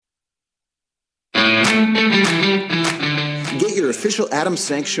Get your official Adam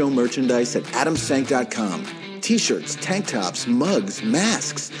Sank Show merchandise at adamsank.com. T-shirts, tank tops, mugs,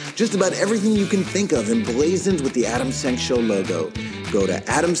 masks, just about everything you can think of emblazoned with the Adam Sank Show logo. Go to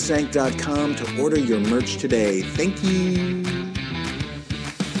adamsank.com to order your merch today. Thank you.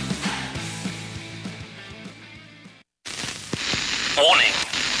 Warning.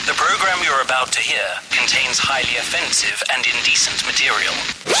 The program you're about to hear contains highly offensive and indecent material.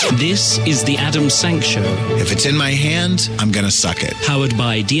 This is the Adam Sank Show. If it's in my hand, I'm gonna suck it. Powered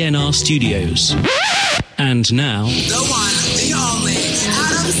by DNR Studios. And now... the one, the only,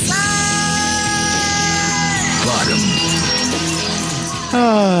 Adam Sank!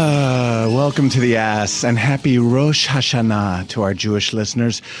 Welcome to the Ass, and happy Rosh Hashanah to our Jewish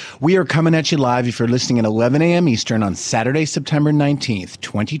listeners. We are coming at you live if you're listening at 11 a.m. Eastern on Saturday, September 19th,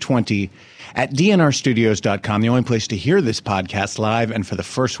 2020, at dnrstudios.com, the only place to hear this podcast live. And for the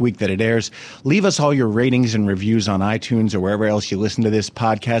first week that it airs, leave us all your ratings and reviews on iTunes or wherever else you listen to this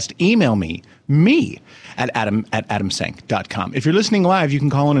podcast. Email me at adamsank.com. If you're listening live, you can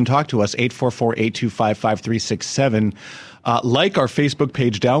call in and talk to us, 844-825-5367. Like our Facebook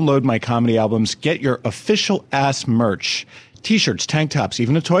page, download my comedy albums, get your official ass merch, T-shirts, tank tops,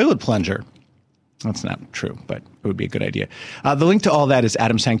 even a toilet plunger. That's not true, but it would be a good idea. The link to all that is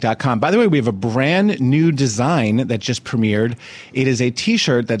adamsank.com. By the way, we have a brand new design that just premiered. It is a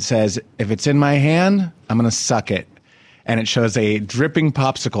T-shirt that says, if it's in my hand, I'm going to suck it. And it shows a dripping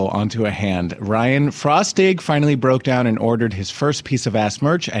popsicle onto a hand. Ryan Frostig finally broke down and ordered his first piece of ass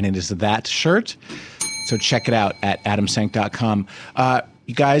merch, and it is that shirt. So check it out at adamsank.com.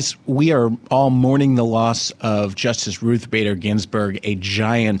 You guys, we are all mourning the loss of Justice Ruth Bader Ginsburg, a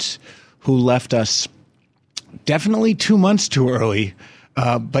giant who left us definitely 2 months too early,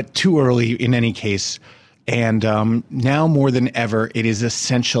 but too early in any case. And now more than ever, it is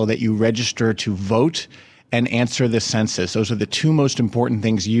essential that you register to vote and answer the census. Those are the two most important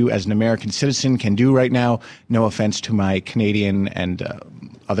things you as an American citizen can do right now. No offense to my Canadian and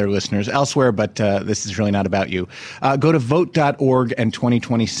other listeners elsewhere, but this is really not about you. Go to vote.org and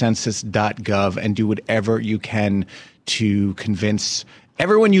 2020census.gov and do whatever you can to convince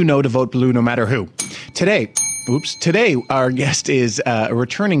everyone you know to vote blue, no matter who. Today, our guest is a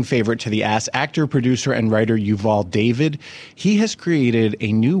returning favorite to the Ass, actor, producer, and writer Yuval David. He has created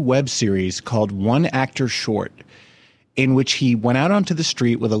a new web series called One Actor Short, in which he went out onto the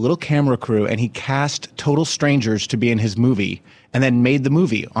street with a little camera crew and he cast total strangers to be in his movie and then made the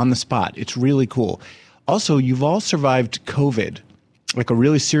movie on the spot. It's really cool. Also, Yuval survived COVID, like a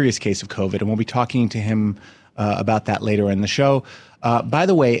really serious case of COVID, and we'll be talking to him about that later in the show. By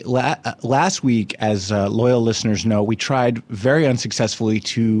the way, last week, as loyal listeners know, we tried very unsuccessfully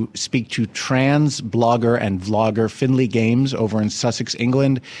to speak to trans blogger and vlogger Finley Games over in Sussex,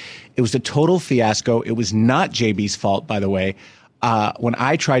 England. It was a total fiasco. It was not JB's fault, by the way. When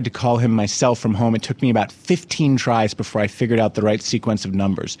I tried to call him myself from home, it took me about 15 tries before I figured out the right sequence of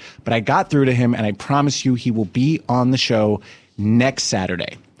numbers. But I got through to him, and I promise you he will be on the show next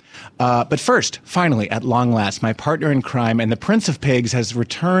Saturday. But first, finally, at long last, my partner in crime and the Prince of Pigs has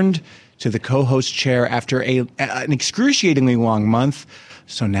returned to the co-host chair after an excruciatingly long month.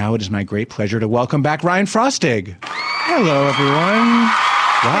 So now it is my great pleasure to welcome back Ryan Frostig. Hello, everyone.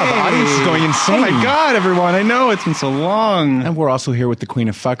 Wow, Hey. The audience is going insane. Oh, my God, everyone. I know, it's been so long. And we're also here with the Queen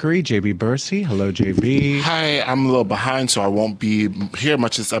of Fuckery, JB Bursey. Hello, JB. Hi, I'm a little behind, so I won't be here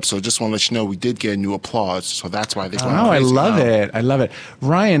much this episode. Just want to let you know we did get new applause, so that's why they went Oh, I crazy love now. it. I love it.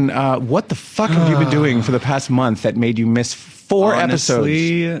 Ryan, what the fuck have you been doing for the past month that made you miss four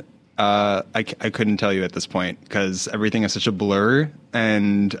episodes? Honestly, I couldn't tell you at this point because everything is such a blur.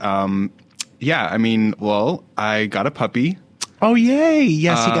 And yeah, I mean, well, I got a puppy. Oh, yay.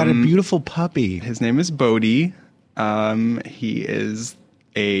 Yes, he got a beautiful puppy. His name is Bodhi. He is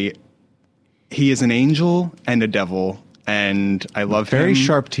an angel and a devil, and I love him. Very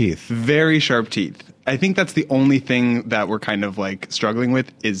sharp teeth. Very sharp teeth. I think that's the only thing that we're kind of like struggling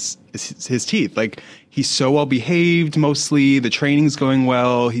with is his teeth. Like, he's so well behaved mostly. The training's going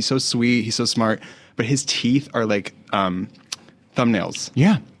well. He's so sweet. He's so smart. But his teeth are like thumbnails.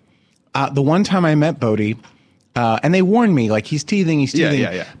 Yeah. The one time I met Bodhi, and they warned me, like, he's teething.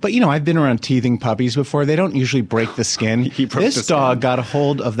 Yeah. But, you know, I've been around teething puppies before. They don't usually break the skin. He broke this the skin. dog got a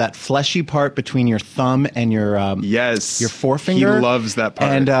hold of that fleshy part between your thumb and your your forefinger. He loves that part.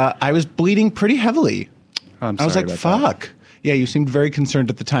 And I was bleeding pretty heavily. I'm I was sorry like, about that. fuck. Yeah, you seemed very concerned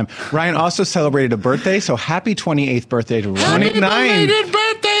at the time. Ryan also celebrated a birthday, so happy 28th birthday to Ryan. 29.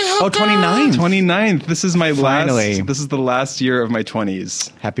 Oh, 29. 29th. This is my Finally. last. This is the last year of my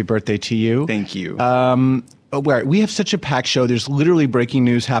 20s. Happy birthday to you. Thank you. where we have such a packed show. There's literally breaking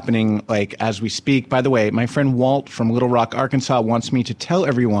news happening like as we speak. By the way, my friend Walt from Little Rock, Arkansas wants me to tell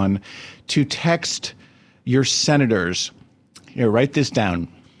everyone to text your senators. Here, write this down.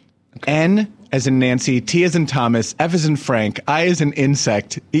 Okay. N as in Nancy, T as in Thomas, F as in Frank, I as in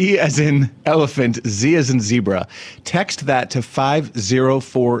insect, E as in elephant, Z as in zebra. Text that to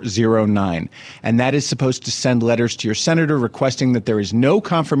 50409. And that is supposed to send letters to your senator requesting that there is no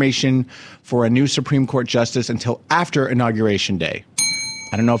confirmation for a new Supreme Court justice until after Inauguration Day.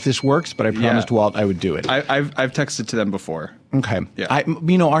 I don't know if this works, but I promised Walt I would do it. I've texted to them before. Okay. Yeah.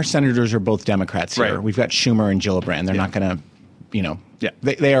 Our senators are both Democrats here. Right. We've got Schumer and Gillibrand. They're not going to,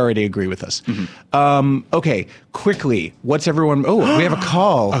 they already agree with us. Mm-hmm. Okay, quickly, what's everyone? Oh, we have a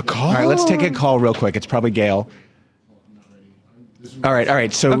call. A call? All right, let's take a call real quick. It's probably Gail. All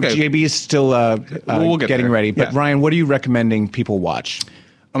right. So JB is still we'll getting there. ready. But Yeah. Ryan, what are you recommending people watch?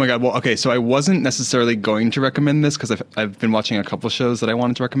 Oh my God. Well, okay. So I wasn't necessarily going to recommend this because I've been watching a couple shows that I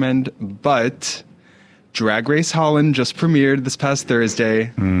wanted to recommend, but Drag Race Holland just premiered this past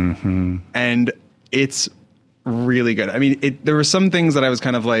Thursday, and it's really good. I mean, there were some things that I was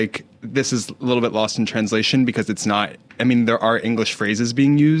kind of like, this is a little bit lost in translation because it's not. I mean, there are English phrases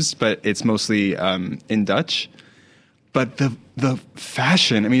being used, but it's mostly in Dutch. But the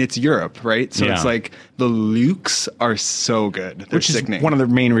fashion, I mean, it's Europe, right? So it's like the looks are so good. They're Which sickening. is one of the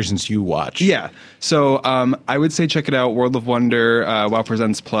main reasons you watch. Yeah. So I would say check it out, World of Wonder, Wow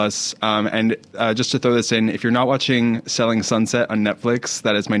Presents Plus. And just to throw this in, if you're not watching Selling Sunset on Netflix,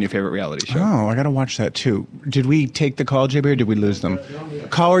 that is my new favorite reality show. Oh, I got to watch that too. Did we take the call, JB, or did we lose them?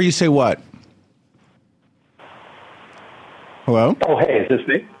 Caller, you say what? Hello? Oh, hey, is this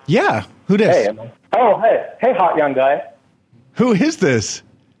me? Yeah. Who dis? Hey. Hey, hot young guy. Who is this?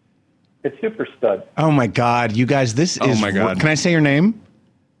 It's Super Stud. Oh my God, you guys! This is. my God. Can I say your name?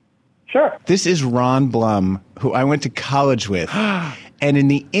 Sure. This is Ron Blum, who I went to college with, and in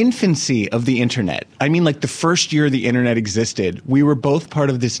the infancy of the internet, I mean, like the first year the internet existed, we were both part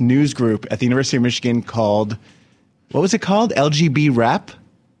of this news group at the University of Michigan called. What was it called? LGB Rap.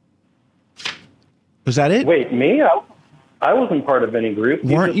 Was that it? Wait, me? I wasn't part of any group.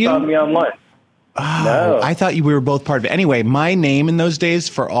 Weren't you? You just found me online. Oh, No. I thought we were both part of it. Anyway, my name in those days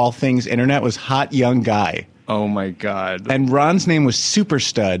for all things internet was Hot Young Guy. Oh my God. And Ron's name was Super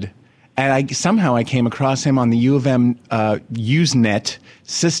Stud. And I came across him on the U of M Usenet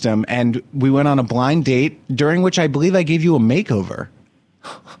system, and we went on a blind date, during which I believe I gave you a makeover.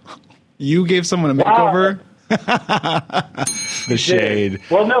 You gave someone a makeover? The shade.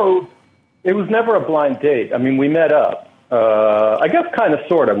 Well, no, it was never a blind date. I mean, we met up. I guess kind of,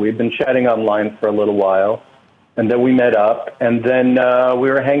 sort of. We'd been chatting online for a little while, and then we met up, and then we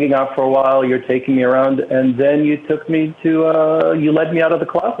were hanging out for a while. You're taking me around, and then you took me to, you led me out of the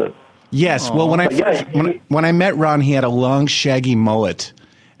closet. Yes. Well, when I met Ron, he had a long, shaggy mullet,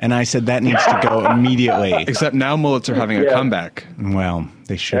 and I said that needs to go immediately. Except now mullets are having a comeback. Well,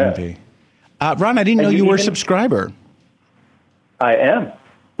 they shouldn't be. Ron, I didn't know you were a subscriber. I am.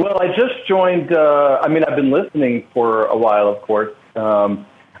 Well, I just joined, I've been listening for a while, of course.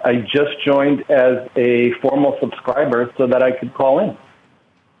 I just joined as a formal subscriber so that I could call in.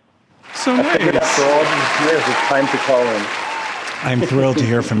 So I figured nice. after all these years, it's time to call in. I'm thrilled to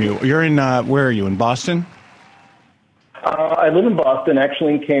hear from you. You're in, where are you, in Boston? I live in Boston,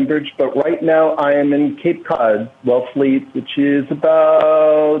 actually in Cambridge, but right now I am in Cape Cod, Wellfleet, which is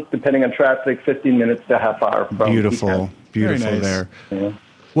about, depending on traffic, 15 minutes to a half hour from Beautiful. Cape Cod. Beautiful Very nice. there. Yeah.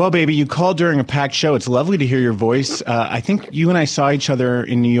 Well, baby, you called during a packed show. It's lovely to hear your voice. I think you and I saw each other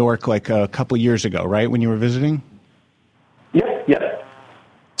in New York like a couple years ago, right, when you were visiting? Yep.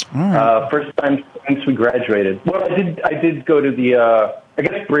 All right. First time since we graduated. Well, I did go to the, I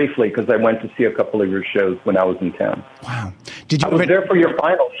guess briefly, because I went to see a couple of your shows when I was in town. Wow. Did you I was there for your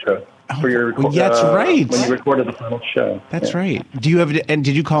final show. For your, that's right. When you recorded the final show. That's right.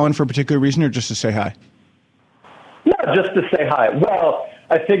 Did you call in for a particular reason or just to say hi? No, just to say hi. Well,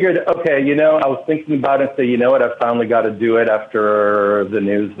 I figured, okay, I was thinking about it, so you know what, I finally got to do it after the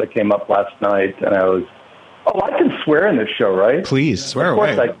news that came up last night, and I was, I can swear in this show, right? Please. Swear Of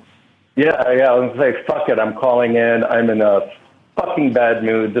course away. Yeah, I was going to say, fuck it, I'm calling in, I'm in a fucking bad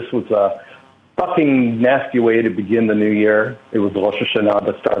mood. This was a fucking nasty way to begin the new year. It was Rosh Hashanah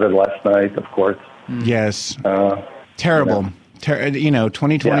that started last night, of course. Yes. Terrible.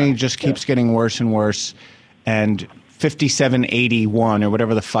 2020 just keeps getting worse and worse. And 5781 or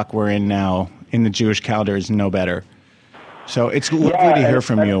whatever the fuck we're in now in the Jewish calendar is no better. So it's lovely to hear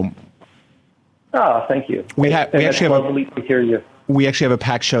from you. Oh, thank you. We actually have lovely to hear you. We actually have a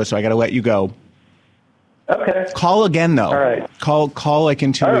packed show, so I got to let you go. Okay. Call again, though. All right. Call like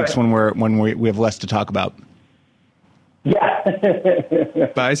in 2 All weeks right. when we have less to talk about.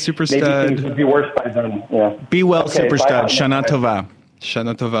 Yeah. Bye, super Maybe things stud. would be worse by then. Yeah. Be well, Okay, super bye. stud. Shana tova.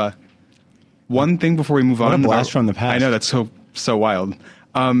 Shana tova. One thing before we move What a on. blast from the past. I know, that's so wild.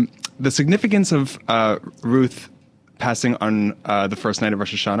 The significance of Ruth passing on the first night of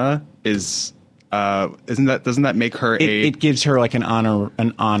Rosh Hashanah is doesn't that make her It gives her like an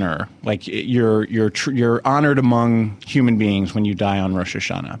honor. Like you're honored among human beings when you die on Rosh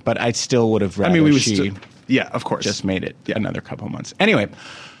Hashanah. But I still would have rather yeah, of course, just made it another couple months. Anyway,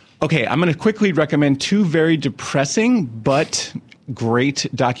 okay, I'm going to quickly recommend two very depressing but great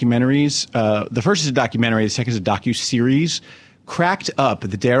documentaries. The first is a documentary. The second is a docu-series. Cracked Up,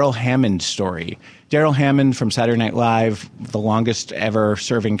 the Daryl Hammond story. Daryl Hammond from Saturday Night Live, the longest ever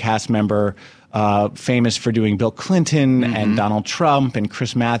serving cast member, famous for doing Bill Clinton and Donald Trump and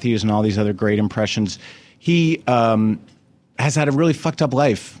Chris Matthews and all these other great impressions. He has had a really fucked up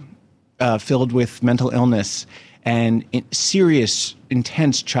life filled with mental illness and serious,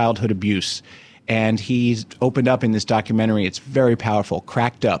 intense childhood abuse. And he's opened up in this documentary. It's very powerful,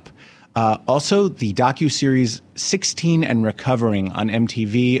 Cracked Up. Also, the docu-series 16 and Recovering on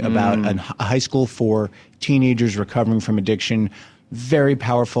MTV about a high school for teenagers recovering from addiction. Very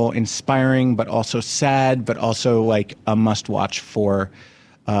powerful, inspiring, but also sad, but also like a must-watch for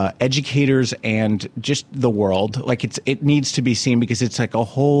educators and just the world. Like it needs to be seen because it's like a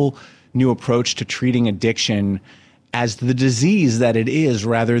whole new approach to treating addiction as the disease that it is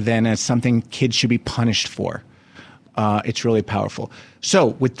rather than as something kids should be punished for. It's really powerful. So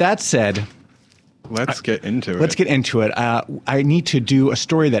with that said, let's get into it. Let's get into it. I need to do a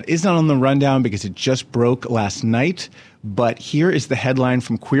story that isn't on the rundown because it just broke last night. But here is the headline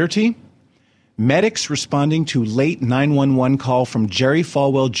from Queerty. Medics responding to late 911 call from Jerry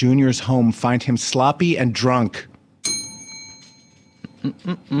Falwell Jr.'s home find him sloppy and drunk.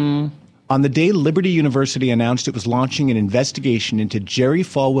 On the day Liberty University announced it was launching an investigation into Jerry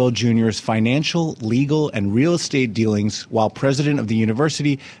Falwell Jr.'s financial, legal, and real estate dealings while president of the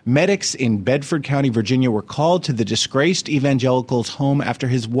university, medics in Bedford County, Virginia, were called to the disgraced evangelical's home after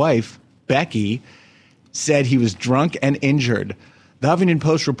his wife, Becky, said he was drunk and injured. The Huffington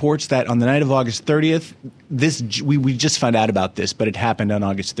Post reports that on the night of August 30th, we just found out about this, but it happened on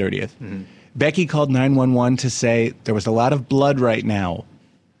August 30th. Becky called 911 to say there was a lot of blood right now.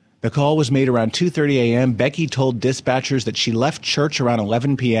 The call was made around 2:30 a.m. Becky told dispatchers that she left church around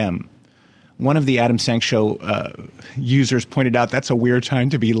 11 p.m. One of the Adam Sank Show users pointed out that's a weird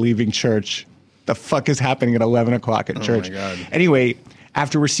time to be leaving church. The fuck is happening at 11 o'clock at church? My God. Anyway,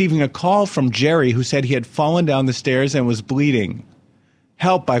 after receiving a call from Jerry who said he had fallen down the stairs and was bleeding.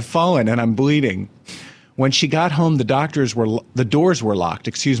 Help, I've fallen and I'm bleeding. When she got home, the doors were locked,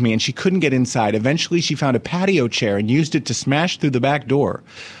 and she couldn't get inside. Eventually, she found a patio chair and used it to smash through the back door.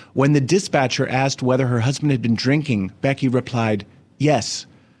 When the dispatcher asked whether her husband had been drinking, Becky replied, yes.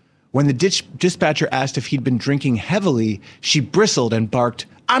 When the dispatcher asked if he'd been drinking heavily, she bristled and barked,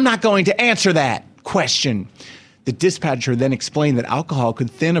 I'm not going to answer that question. The dispatcher then explained that alcohol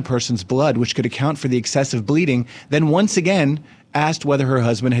could thin a person's blood, which could account for the excessive bleeding, then once again asked whether her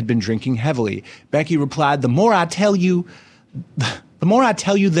husband had been drinking heavily. Becky replied, the more I tell you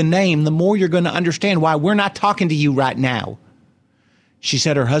the name, the more you're going to understand why we're not talking to you right now. She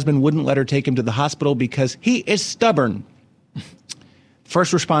said her husband wouldn't let her take him to the hospital because he is stubborn.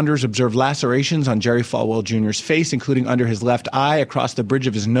 First responders observed lacerations on Jerry Falwell Jr.'s face, including under his left eye, across the bridge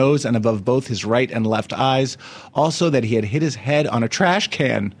of his nose, and above both his right and left eyes. Also that he had hit his head on a trash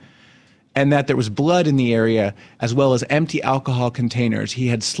can, and that there was blood in the area, as well as empty alcohol containers. He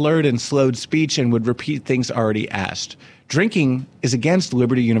had slurred and slowed speech and would repeat things already asked. Drinking is against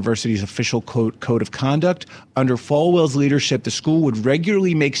Liberty University's official code of conduct. Under Falwell's leadership, the school would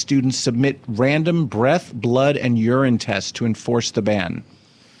regularly make students submit random breath, blood, and urine tests to enforce the ban.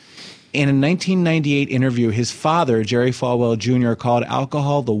 In a 1998 interview, his father, Jerry Falwell Jr., called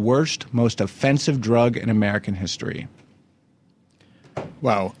alcohol the worst, most offensive drug in American history.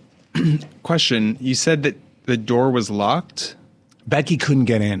 Wow. Question. You said that the door was locked? Becky couldn't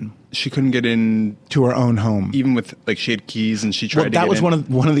get in. She couldn't get in to her own home, even with she had keys and she tried to get in. That was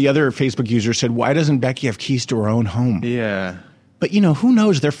one of the other Facebook users said, "Why doesn't Becky have keys to her own home?" Yeah, but who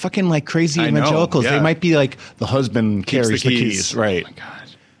knows? They're fucking like crazy evangelicals. They might be like the husband carries the keys, right? Oh my God,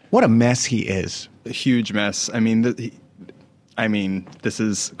 what a mess he is! A huge mess. I mean, this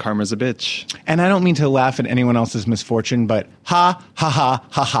is karma's a bitch. And I don't mean to laugh at anyone else's misfortune, but ha ha ha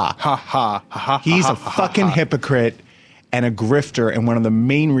ha ha ha ha ha. He's a fucking hypocrite and a grifter, and one of the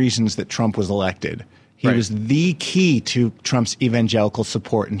main reasons that Trump was elected. He was the key to Trump's evangelical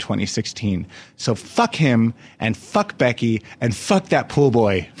support in 2016. So fuck him and fuck Becky and fuck that pool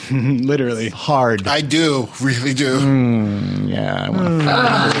boy. Literally. Hard. I do, really do. Yeah, I want to fuck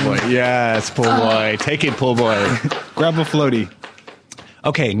that pool boy. Yes, pool boy. Take it, pool boy. Grab a floaty.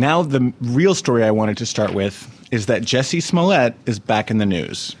 Okay, now the real story I wanted to start with is that Jussie Smollett is back in the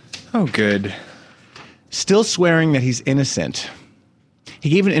news. Oh, good. Still swearing that he's innocent. He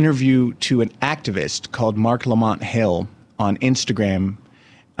gave an interview to an activist called Mark Lamont Hill on Instagram,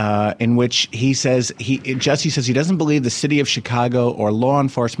 in which Jussie says he doesn't believe the city of Chicago or law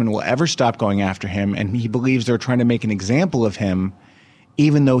enforcement will ever stop going after him, and he believes they're trying to make an example of him,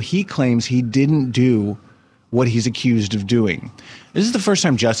 even though he claims he didn't do what he's accused of doing. This is the first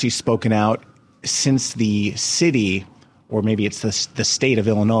time Jussie's spoken out since the city, or maybe it's the state of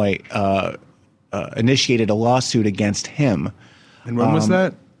Illinois, initiated a lawsuit against him. And when was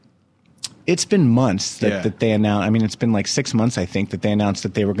that? It's been months that they announced. I mean, it's been like 6 months, I think, that they announced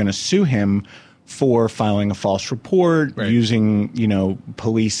that they were going to sue him for filing a false report, using,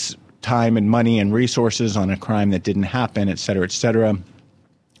 police time and money and resources on a crime that didn't happen, et cetera, et cetera.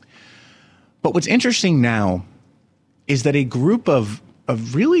 But what's interesting now is that a group of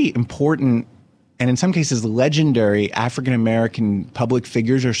really important and in some cases legendary African-American public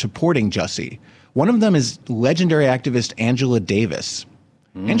figures are supporting Jussie. One of them is legendary activist Angela Davis.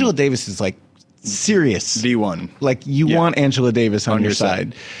 Angela Davis is like serious. The one. Like you want Angela Davis on your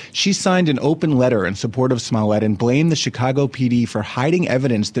side. She signed an open letter in support of Smollett and blamed the Chicago PD for hiding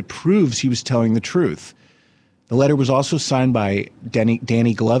evidence that proves he was telling the truth. The letter was also signed by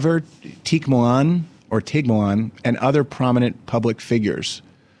Danny Glover, Tig Milan, and other prominent public figures.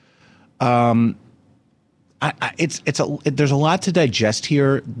 There's a lot to digest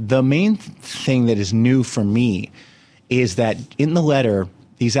here. The main thing that is new for me is that in the letter,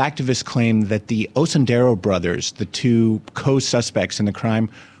 these activists claim that the Osendero brothers, the two co-suspects in the crime,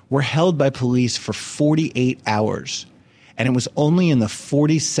 were held by police for 48 hours. And it was only in the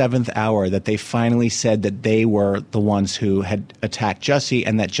 47th hour that they finally said that they were the ones who had attacked Jussie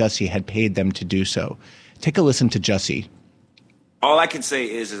and that Jussie had paid them to do so. Take a listen to Jussie. All I can say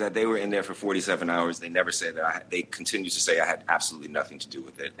is that they were in there for 47 hours. They never said that. They continued to say I had absolutely nothing to do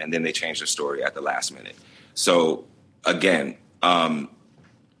with it. And then they changed their story at the last minute. So, again,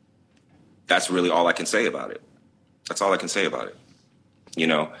 that's really all I can say about it. That's all I can say about it.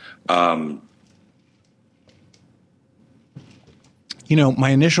 My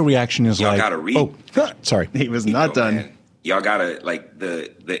initial reaction is y'all gotta read. Oh, sorry. He was not done. Man, y'all gotta,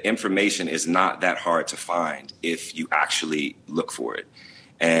 the information is not that hard to find if you actually look for it.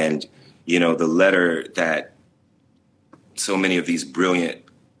 And, the letter that so many of these brilliant,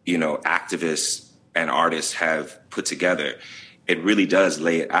 activists and artists have put together, it really does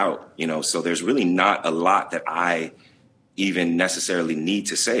lay it out, so there's really not a lot that I even necessarily need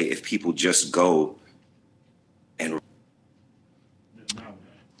to say if people just go and...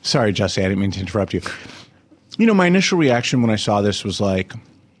 Sorry, Jussie, I didn't mean to interrupt you. My initial reaction when I saw this was like,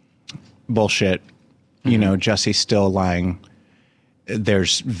 bullshit. Jussie's still lying.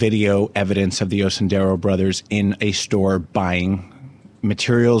 There's video evidence of the Osendero brothers in a store buying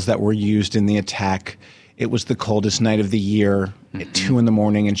materials that were used in the attack. It was the coldest night of the year at 2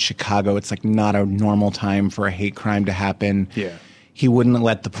 a.m. in Chicago. It's like not a normal time for a hate crime to happen. Yeah. He wouldn't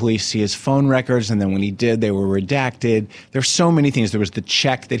let the police see his phone records, and then when he did, they were redacted. There's so many things. There was the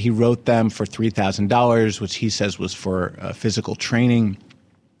check that he wrote them for $3,000, which he says was for physical training.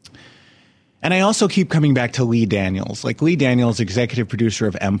 And I also keep coming back to Lee Daniels. Like Lee Daniels, executive producer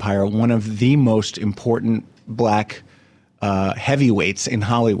of Empire, one of the most important black heavyweights in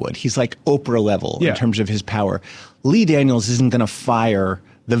Hollywood. He's like Oprah level in terms of his power. Lee Daniels isn't going to fire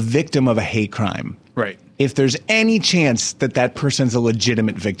the victim of a hate crime. Right. If there's any chance that that person's a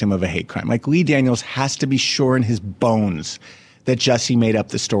legitimate victim of a hate crime. Like Lee Daniels has to be sure in his bones that Jussie made up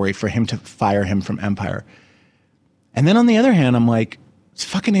the story for him to fire him from Empire. And then on the other hand, I'm like, it's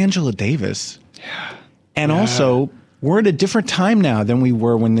fucking Angela Davis. Yeah. And also, we're at a different time now than we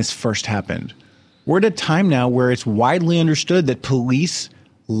were when this first happened. We're at a time now where it's widely understood that police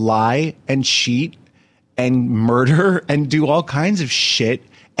lie and cheat and murder and do all kinds of shit,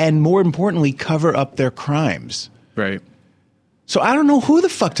 and more importantly, cover up their crimes. Right. So I don't know who the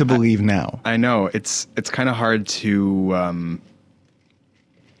fuck to believe now. I know it's kind of hard to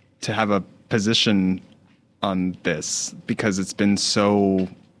have a position on this because it's been so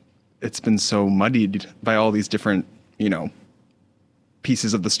muddied by all these different,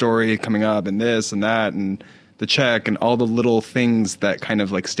 pieces of the story coming up and this and that. And the check and all the little things that kind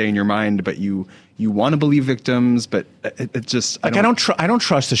of like stay in your mind, but you want to believe victims, but it just like I don't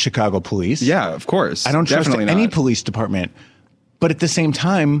trust the Chicago police. Yeah, of course. I don't trust Definitely any not. police department. But at the same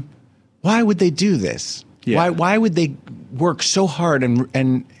time, why would they do this? Yeah. Why would they work so hard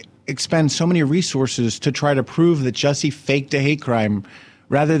and expend so many resources to try to prove that Jussie faked a hate crime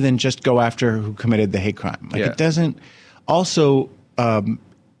rather than just go after who committed the hate crime? Like it doesn't. Also,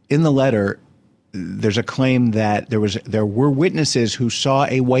 in the letter, there's a claim that there were witnesses who saw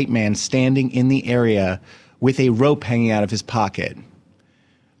a white man standing in the area with a rope hanging out of his pocket,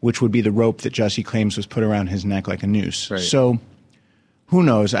 which would be the rope that Jussie claims was put around his neck like a noose. Right. So who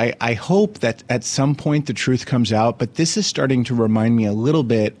knows? I hope that at some point the truth comes out, but this is starting to remind me a little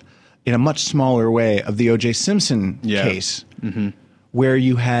bit in a much smaller way of the O.J. Simpson case, where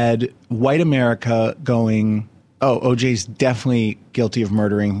you had white America going, oh, O.J.'s definitely guilty of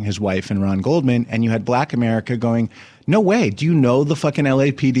murdering his wife and Ron Goldman, and you had black America going, no way, do you know the fucking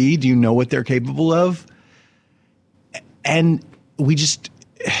LAPD? Do you know what they're capable of? And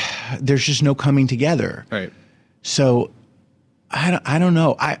there's just no coming together. Right. So I don't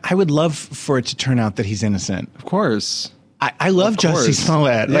know. I would love for it to turn out that he's innocent. Of course. I love Jussie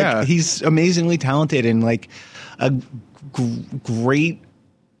Smollett. Yeah. Like, he's amazingly talented and like a great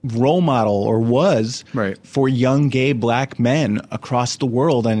role model, or was, for young gay black men across the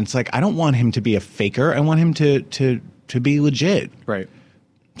world. And it's like, I don't want him to be a faker. I want him to be legit. Right.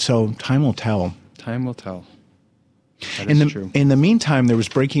 So time will tell. Time will tell. That is true. In the meantime, there was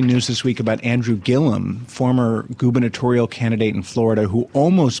breaking news this week about Andrew Gillum, former gubernatorial candidate in Florida who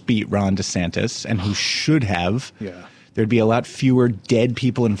almost beat Ron DeSantis and who should have. Yeah. There'd be a lot fewer dead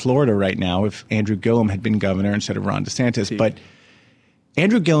people in Florida right now if Andrew Gillum had been governor instead of Ron DeSantis. But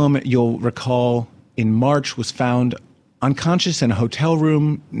Andrew Gillum, you'll recall, in March was found unconscious in a hotel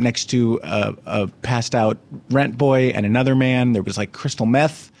room next to a passed out rent boy and another man. There was like crystal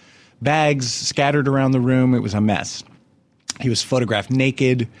meth bags scattered around the room. It was a mess. He was photographed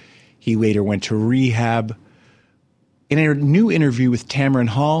naked. He later went to rehab. In a new interview with Tamron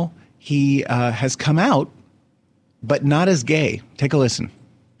Hall, he has come out, but not as gay. Take a listen.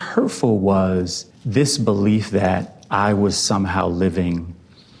 Hurtful was this belief that I was somehow living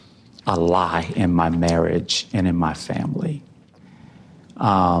a lie in my marriage and in my family.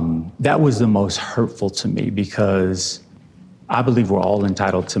 That was the most hurtful to me because I believe we're all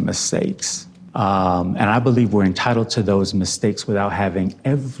entitled to mistakes. And I believe we're entitled to those mistakes without having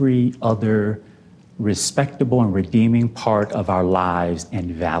every other respectable and redeeming part of our lives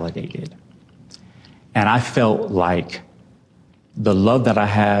invalidated. And I felt like the love that I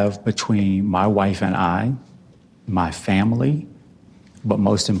have between my wife and I, my family, but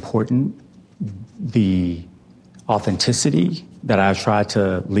most important, the authenticity that I tried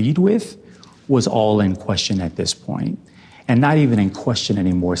to lead with was all in question at this point. And not even in question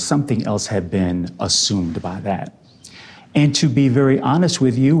anymore. Something else had been assumed by that. And to be very honest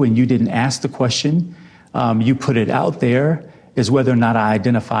with you, when you didn't ask the question, you put it out there, is whether or not I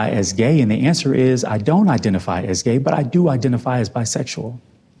identify as gay. And the answer is I don't identify as gay, but I do identify as bisexual.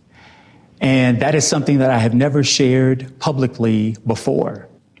 And that is something that I have never shared publicly before.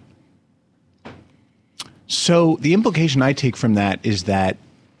 So the implication I take from that is that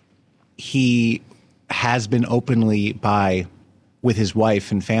he has been openly bi with his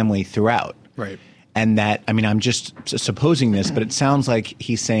wife and family throughout. Right. And that, I mean, I'm just supposing this, but it sounds like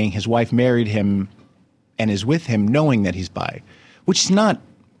he's saying his wife married him and is with him knowing that he's bi, which is not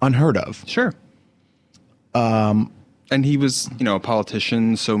unheard of. Sure. And he was, a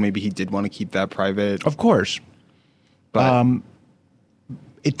politician, so maybe he did want to keep that private. Of course. But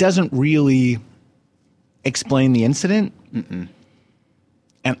it doesn't really explain the incident. Mm-mm.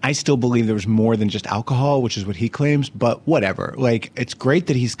 And I still believe there was more than just alcohol, which is what he claims, but whatever. Like, it's great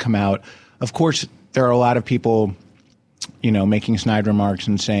that he's come out. Of course, there are a lot of people, making snide remarks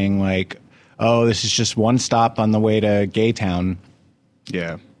and saying like, oh, this is just one stop on the way to Gay Town.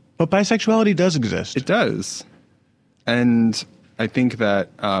 Yeah. But bisexuality does exist. It does. And I think that,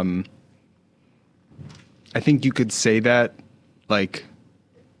 I think you could say that 10,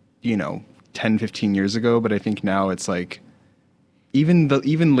 15 years ago, but I think now it's like,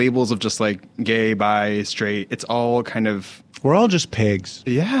 even labels of just like gay, bi, straight, it's all kind of... We're all just pigs.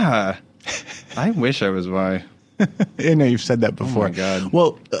 Yeah. I wish I was bi. I know you've said that before. Oh my God.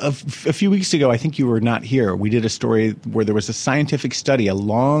 Well, a few weeks ago, I think you were not here. We did a story where there was a scientific study, a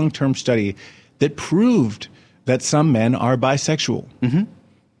long-term study, that proved that some men are bisexual. Mm-hmm.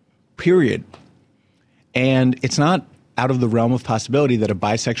 Period. And it's not out of the realm of possibility that a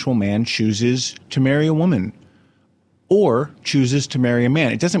bisexual man chooses to marry a woman or chooses to marry a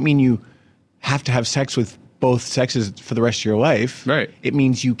man. It doesn't mean you have to have sex with both sexes for the rest of your life. Right. It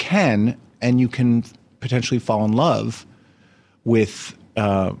means you can potentially fall in love with.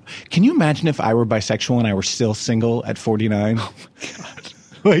 Can you imagine if I were bisexual and I were still single at 49? Oh my God.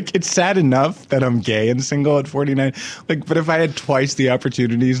 Like, it's sad enough that I'm gay and single at 49. Like, but if I had twice the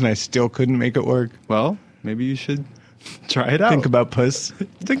opportunities and I still couldn't make it work. Well, maybe you should try it out. Think about puss.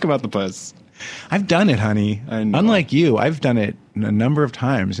 Think about the puss. I've done it, honey. I know. Unlike you, I've done it a number of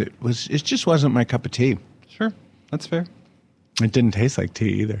times. It just wasn't my cup of tea. Sure. That's fair. It didn't taste like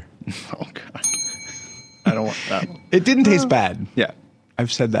tea either. Oh, God. I don't want that. It didn't taste bad. Yeah.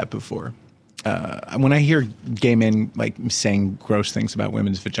 I've said that before. When I hear gay men like saying gross things about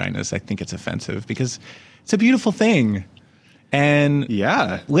women's vaginas, I think it's offensive because it's a beautiful thing. And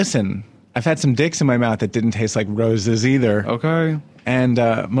yeah, listen, I've had some dicks in my mouth that didn't taste like roses either. Okay. And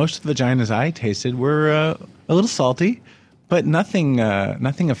most of the vaginas I tasted were a little salty, but nothing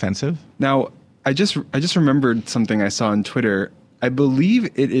offensive. Now, I just remembered something I saw on Twitter. I believe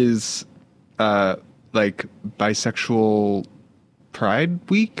it is like bisexual Pride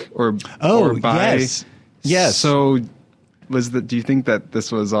Week or yes. So do you think that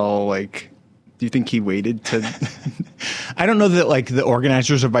this was all like, do you think he waited to? I don't know that like the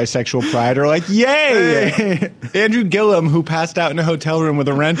organizers of Bisexual Pride are like, yay! Hey. Andrew Gillum, who passed out in a hotel room with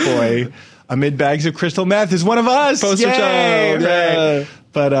a rent boy amid bags of crystal meth, is one of us. Poster child. Yeah.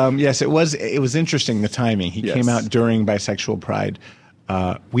 But yes, it was interesting, the timing. He came out during Bisexual Pride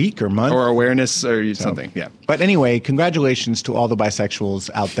week or month. Or awareness or something, yeah. But anyway, congratulations to all the bisexuals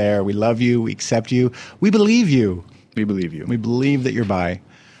out there. We love you. We accept you. We believe you. We believe you. We believe that you're bi.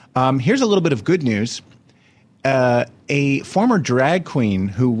 Here's a little bit of good news. A former drag queen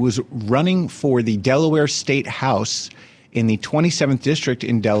who was running for the Delaware State House in the 27th District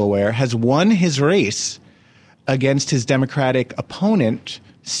in Delaware has won his race against his Democratic opponent,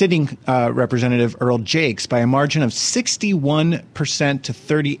 sitting Representative Earl Jakes, by a margin of 61%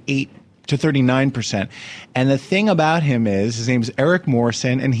 to 39%. And the thing about him is, his name is Eric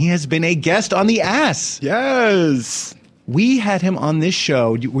Morrison, and he has been a guest on The Ass. Yes. We had him on this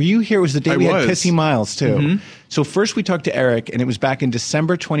show. Were you here? It was the day we had Pissy Miles, too. Mm-hmm. So first we talked to Eric, and it was back in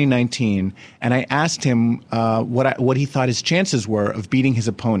December 2019, and I asked him what he thought his chances were of beating his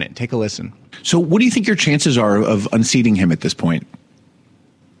opponent. Take a listen. So what do you think your chances are of unseating him at this point?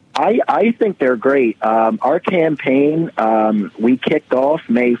 I think they're great. Our campaign, we kicked off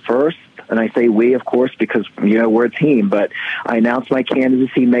May 1st, and I say we, of course, because, we're a team, but I announced my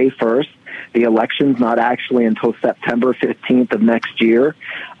candidacy May 1st. The election's not actually until September 15th of next year.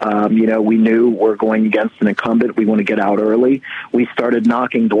 We knew we're going against an incumbent. We want to get out early. We started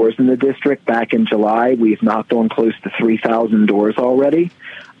knocking doors in the district back in July. We've knocked on close to 3,000 doors already.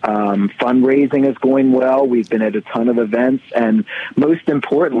 Fundraising is going well. We've been at a ton of events, and most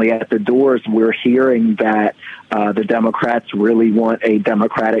importantly, at the doors, we're hearing that the Democrats really want a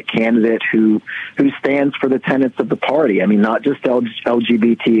Democratic candidate who stands for the tenets of the party. I mean, not just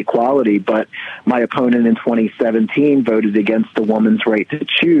LGBT equality, but my opponent in 2017 voted against the woman's right to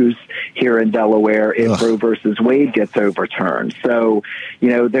choose here in Delaware if Roe versus Wade gets overturned. So,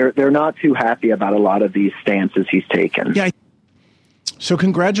 they're not too happy about a lot of these stances he's taken. Yeah. So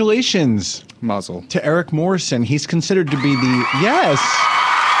congratulations, Mazel, to Eric Morrison. He's considered to be the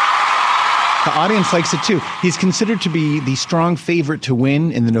audience likes it too. He's considered to be the strong favorite to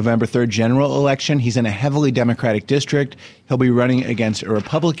win in the November 3rd general election. He's in a heavily Democratic district. He'll be running against a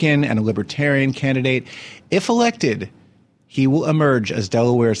Republican and a Libertarian candidate. If elected, he will emerge as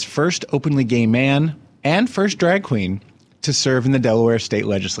Delaware's first openly gay man and first drag queen to serve in the Delaware state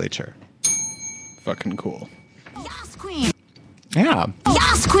legislature. Fucking cool. Yes, queen. Yeah.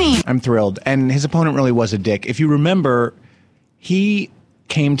 Yes, queen. I'm thrilled. And his opponent really was a dick. If you remember, he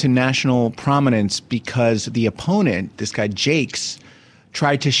came to national prominence because the opponent, this guy Jakes,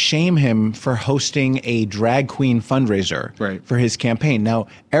 tried to shame him for hosting a drag queen fundraiser for his campaign. Now,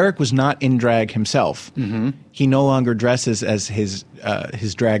 Eric was not in drag himself. Mm-hmm. He no longer dresses as his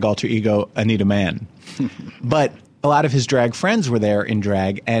drag alter ego, Anita Mann. But a lot of his drag friends were there in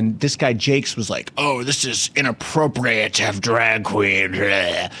drag, and this guy Jakes was like, "Oh, this is inappropriate to have drag queen,"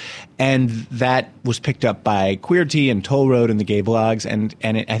 and that was picked up by Queerty and Toll Road and the gay blogs, and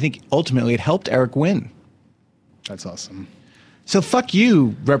I think ultimately it helped Eric win. That's awesome. So fuck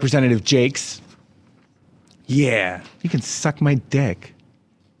you, Representative Jakes. Yeah, you can suck my dick.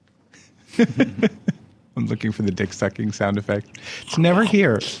 I'm looking for the dick sucking sound effect. It's never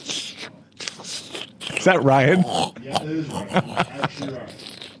here. Is that Ryan? Yeah, it is Ryan. Actually, Ryan.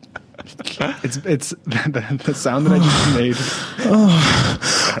 It's the sound that I just made.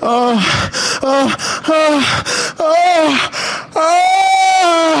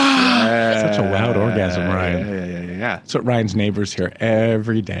 such a loud orgasm, Ryan. Yeah. That's what Ryan's neighbors hear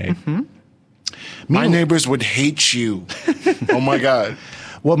every day. My neighbors would hate you. Oh my God.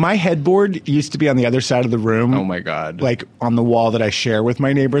 Well, my headboard used to be on the other side of the room. Oh my God. Like on the wall that I share with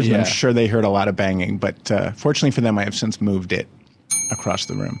my neighbors. And Yeah. I'm sure they heard a lot of banging. But fortunately for them, I have since moved it across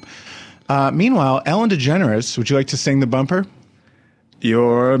the room. Meanwhile, Ellen DeGeneres, would you like to sing the bumper?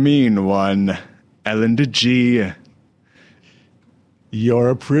 You're a mean one, Ellen DeG. You're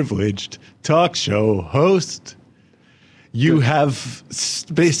a privileged talk show host. You have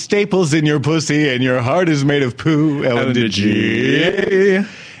staples in your pussy and your heart is made of poo, Ellen DeG.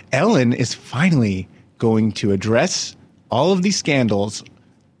 Ellen is finally going to address all of these scandals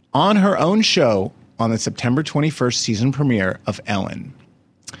on her own show on the September 21st season premiere of Ellen.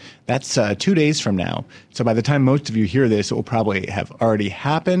 That's 2 days from now. So by the time most of you hear this, it will probably have already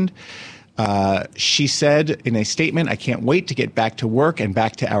happened. She said in a statement, I can't wait to get back to work and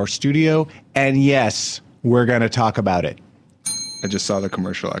back to our studio. And yes, we're going to talk about it. I just saw the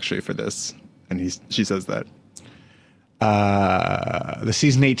commercial actually for this, and she says that. The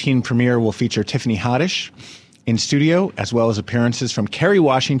season 18 premiere will feature Tiffany Haddish in studio, as well as appearances from Kerry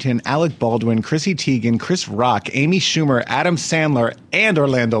Washington, Alec Baldwin, Chrissy Teigen, Chris Rock, Amy Schumer, Adam Sandler, and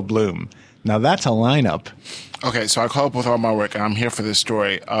Orlando Bloom. Now that's a lineup. Okay, so I call up with all my work, and I'm here for this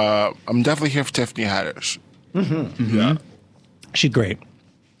story. I'm definitely here for Tiffany Haddish. Yeah. She's great.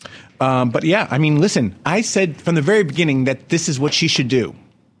 But yeah, I mean, listen, I said from the very beginning that this is what she should do.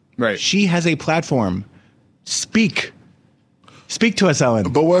 Right. She has a platform. Speak to us,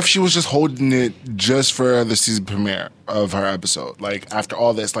 Ellen. But what if she was just holding it just for the season premiere of her episode? Like, after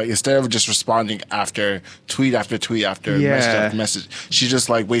all this, like, instead of just responding after tweet after tweet after message after message, she just,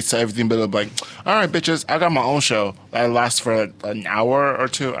 like, waits till everything build up, like, all right, bitches, I got my own show that lasts for an hour or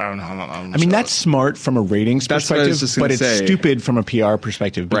two. I don't know how long. I mean, that's smart from a ratings perspective, but it's stupid from a PR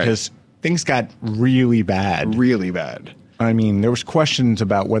perspective because things got really bad. Really bad. I mean, there was questions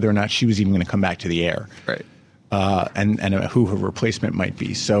about whether or not she was even going to come back to the air. Right. And who her replacement might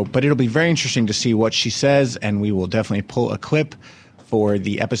be. So, but it'll be very interesting to see what she says, and we will definitely pull a clip for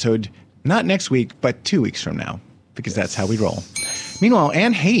the episode, not next week, but 2 weeks from now, because that's how we roll. Meanwhile,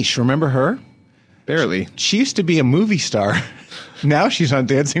 Anne Heche, remember her? Barely. She used to be a movie star. Now she's on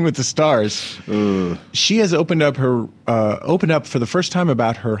Dancing with the Stars. She has opened up for the first time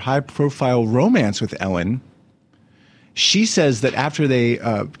about her high-profile romance with Ellen. She says that after they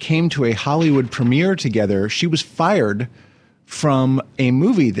came to a Hollywood premiere together, she was fired from a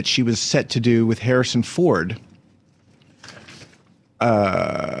movie that she was set to do with Harrison Ford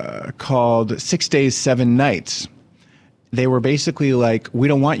called 6 Days, 7 Nights. They were basically like, we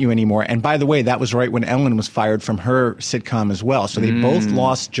don't want you anymore. And by the way, that was right when Ellen was fired from her sitcom as well. So they both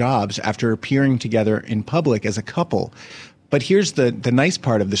lost jobs after appearing together in public as a couple. But here's the nice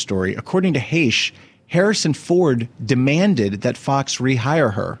part of the story. According to Heche, Harrison Ford demanded that Fox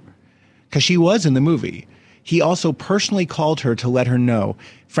rehire her because she was in the movie. He also personally called her to let her know,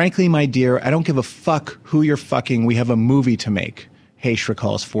 frankly, my dear, I don't give a fuck who you're fucking. We have a movie to make. Heche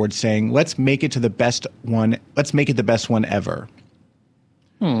recalls Ford saying, let's make it the best one ever.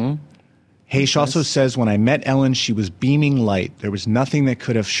 Heche also says, when I met Ellen, she was beaming light. There was nothing that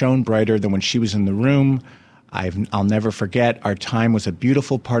could have shone brighter than when she was in the room. I'll never forget. Our time was a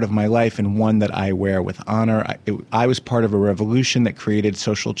beautiful part of my life and one that I wear with honor. I was part of a revolution that created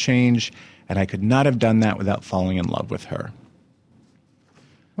social change, and I could not have done that without falling in love with her.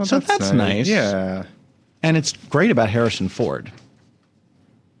 Well, so that's nice. Yeah. And it's great about Harrison Ford.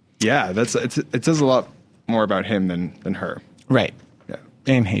 Yeah, it says a lot more about him than her. Right. Yeah.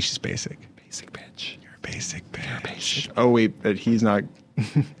 And Heche's basic. Basic bitch. You're a basic bitch. Oh, wait, but he's not...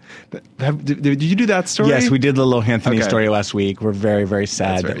 Did you do that story? Yes, we did the Lohanthony story last week. We're very, very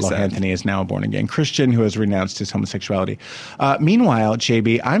sad that Lohanthony is now a born-again Christian who has renounced his homosexuality. Meanwhile,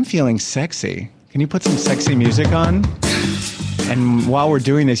 JB, I'm feeling sexy. Can you put some sexy music on? And while we're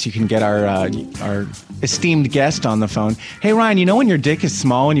doing this, you can get our esteemed guest on the phone. Hey, Ryan, you know when your dick is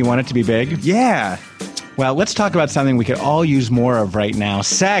small and you want it to be big? Yeah. Well, let's talk about something we could all use more of right now.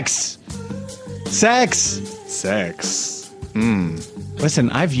 Sex.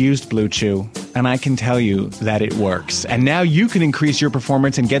 Listen, I've used Blue Chew, and I can tell you that it works. And now you can increase your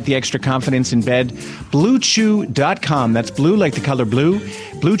performance and get the extra confidence in bed. BlueChew.com. That's blue like the color blue.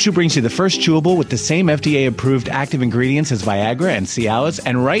 Blue Chew brings you the first chewable with the same FDA-approved active ingredients as Viagra and Cialis.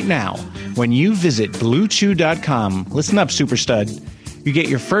 And right now, when you visit BlueChew.com, listen up, super stud, you get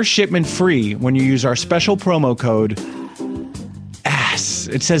your first shipment free when you use our special promo code ASS.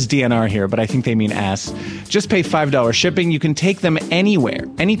 It says DNR here, but I think they mean ass. Just pay $5 shipping. You can take them anywhere,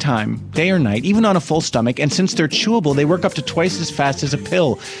 anytime, day or night, even on a full stomach. And since they're chewable, they work up to twice as fast as a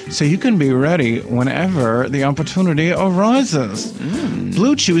pill. So you can be ready whenever the opportunity arises.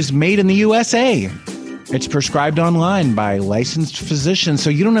 Blue Chew is made in the USA. It's prescribed online by licensed physicians, so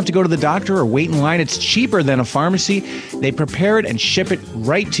you don't have to go to the doctor or wait in line. It's cheaper than a pharmacy. They prepare it and ship it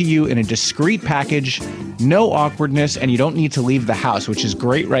right to you in a discreet package. No awkwardness, and you don't need to leave the house, which is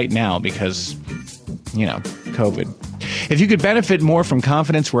great right now because, COVID. If you could benefit more from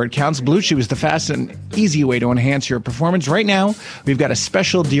confidence where it counts, Blue Chew is the fast and easy way to enhance your performance. Right now, we've got a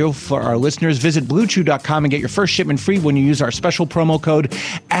special deal for our listeners. Visit BlueChew.com and get your first shipment free when you use our special promo code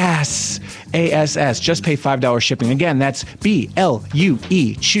ASS. ASS. Just pay $5 shipping. Again, that's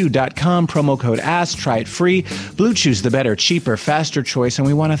BLUE Chew.com, promo code ASS. Try it free. Blue Chew's the better, cheaper, faster choice, and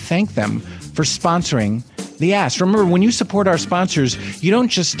we want to thank them for sponsoring the ass. Remember, when you support our sponsors, you don't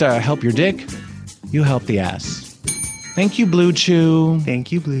just help your dick, you help the ass. Thank you, Blue Chew.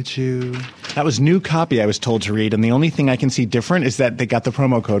 Thank you, Blue Chew. That was new copy I was told to read, and the only thing I can see different is that they got the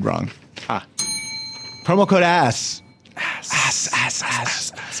promo code wrong. Promo code ASS. Ass.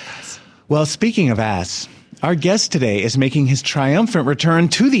 Well, speaking of ass, our guest today is making his triumphant return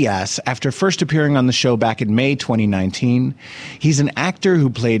to the ass after first appearing on the show back in May 2019. He's an actor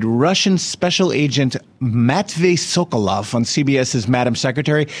who played Russian special agent Matvey Sokolov on CBS's Madam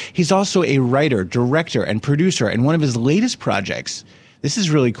Secretary. He's also a writer, director, and producer, and one of his latest projects, this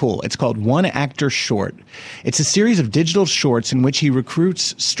is really cool. It's called One Actor Short. It's a series of digital shorts in which he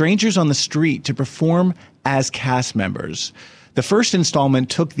recruits strangers on the street to perform as cast members. The first installment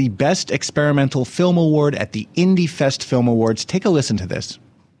took the Best Experimental Film Award at the Indie Fest Film Awards. Take a listen to this.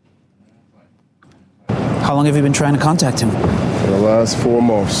 How long have you been trying to contact him? For the last 4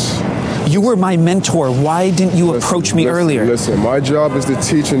 months. You were my mentor. Why didn't you approach me earlier? Listen, my job is to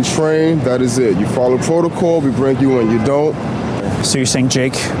teach and train. That is it. You follow protocol, we bring you in. You don't. So you're saying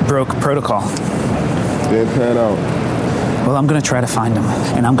Jake broke protocol? Didn't pan out. Well, I'm going to try to find him,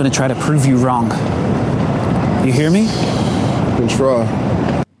 and I'm going to try to prove you wrong. You hear me? Can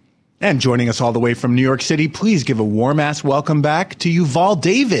try. And joining us all the way from New York City, please give a warm-ass welcome back to Yuval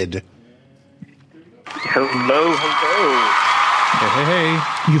David. Hello. Hey.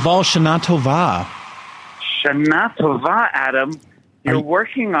 Yuval, Shana Tova. Shana Tova, Adam. You're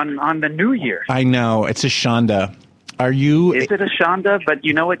working on the new year. I know. It's a Shanda. Are you... Is it a Shanda? But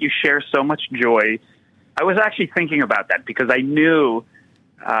you know what? You share so much joy. I was actually thinking about that because I knew...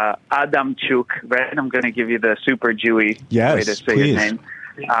 Adamchuk, right? I'm going to give you the super Jewy way to say his name.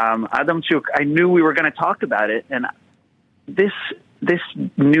 Adamchuk, I knew we were going to talk about it. And this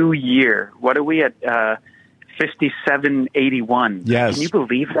new year, what are we at? 5781. Yes. Can you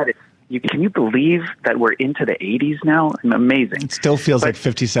believe that? Can you believe that we're into the 80s now? Amazing. It still feels like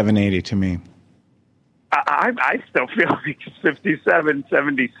 5780 to me. I still feel like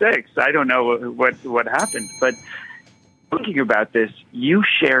 5776. I don't know what happened, but thinking about this, you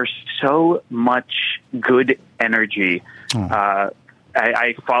share so much good energy.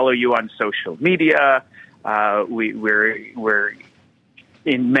 I follow you on social media. We're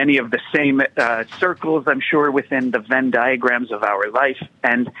in many of the same circles, I'm sure, within the Venn diagrams of our life,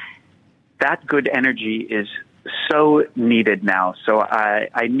 and that good energy is so needed now. So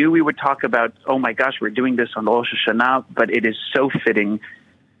I knew we would talk about, oh my gosh, we're doing this on Rosh Hashanah, but it is so fitting.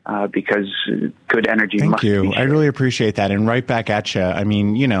 Because good energy. Thank you. I really appreciate that. And right back at you. I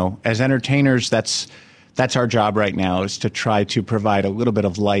mean, as entertainers, that's our job right now, is to try to provide a little bit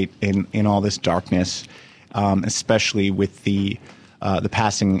of light in all this darkness, especially with the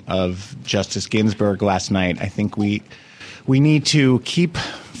passing of Justice Ginsburg last night. I think we need to keep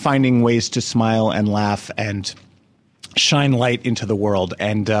finding ways to smile and laugh and shine light into the world.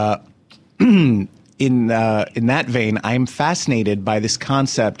 And in that vein, I'm fascinated by this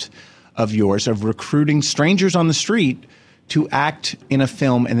concept of yours of recruiting strangers on the street to act in a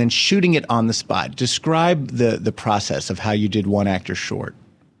film and then shooting it on the spot. Describe the process of how you did One Actor Short.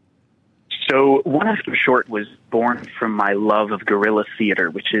 So One Actor Short was born from my love of guerrilla theater,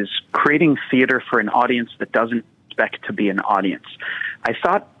 which is creating theater for an audience that doesn't expect to be an audience. I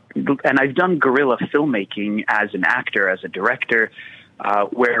thought, and I've done guerrilla filmmaking as an actor, as a director,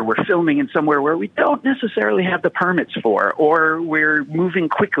 where we're filming in somewhere where we don't necessarily have the permits for, or we're moving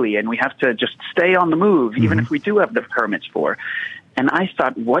quickly and we have to just stay on the move, even if we do have the permits for. And I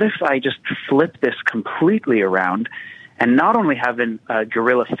thought, what if I just flip this completely around and not only having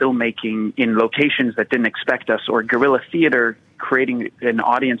guerrilla filmmaking in locations that didn't expect us, or guerrilla theater creating an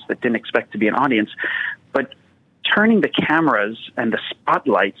audience that didn't expect to be an audience, but turning the cameras and the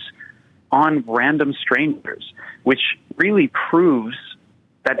spotlights on random strangers, which really proves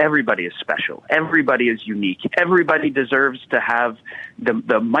that everybody is special. Everybody is unique. Everybody deserves to have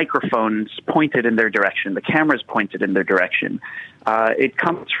the microphones pointed in their direction, the cameras pointed in their direction. It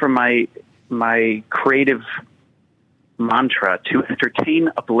comes from my creative mantra to entertain,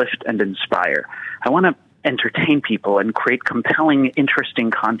 uplift, and inspire. I want to entertain people and create compelling,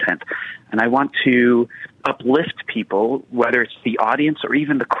 interesting content. And I want to uplift people, whether it's the audience or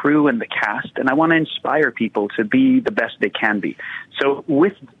even the crew and the cast. And I want to inspire people to be the best they can be. So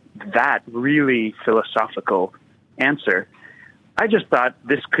with that really philosophical answer, I just thought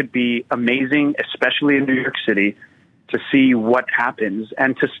this could be amazing, especially in New York City, to see what happens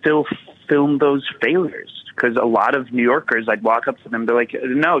and to still film those failures. Because a lot of New Yorkers, I'd walk up to them, they're like,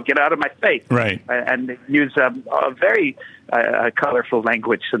 no, get out of my face. Right. And they use a very colorful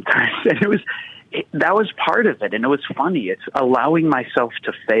language sometimes. And that was part of it. And it was funny. It's allowing myself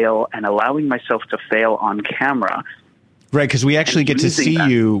to fail and allowing myself to fail on camera. Right, because we actually get to see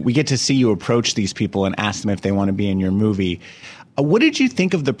you. We get to see you approach these people and ask them if they want to be in your movie. What did you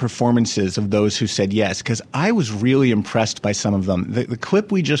think of the performances of those who said yes? Because I was really impressed by some of them. The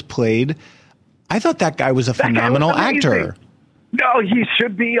clip we just played, I thought that guy was a phenomenal actor. No, he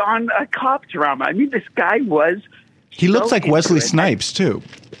should be on a cop drama. I mean, this guy was. He looks like Wesley Snipes too.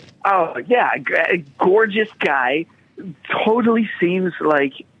 Oh yeah, a gorgeous guy. Totally seems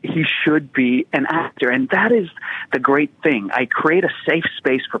like he should be an actor. And that is the great thing. I create a safe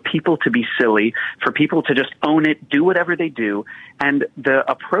space for people to be silly, for people to just own it, do whatever they do. And the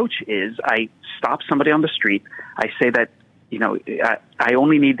approach is I stop somebody on the street. I say that, I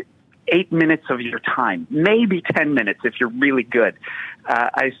only need 8 minutes of your time, maybe 10 minutes if you're really good.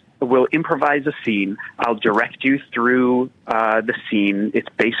 I will improvise a scene. I'll direct you through the scene. It's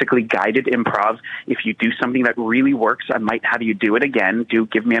basically guided improv. If you do something that really works, I might have you do it again.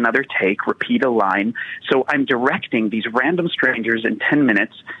 Give me another take, repeat a line. So I'm directing these random strangers in 10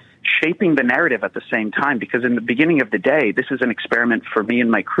 minutes, shaping the narrative at the same time, because in the beginning of the day, this is an experiment for me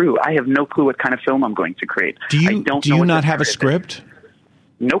and my crew. I have no clue what kind of film I'm going to create. Do you not have a script?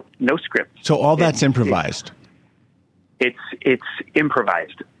 Nope, no script. So all that's improvised. It's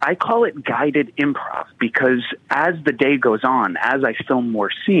improvised. I call it guided improv because as the day goes on, as I film more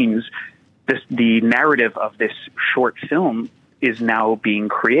scenes, the narrative of this short film is now being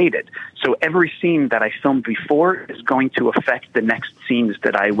created. So every scene that I filmed before is going to affect the next scenes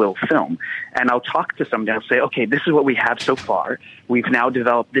that I will film. And I'll talk to somebody and I'll say, okay, this is what we have so far. We've now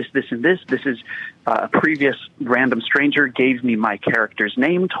developed this, this, and this. This is a previous random stranger gave me my character's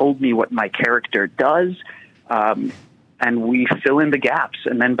name, told me what my character does, and we fill in the gaps.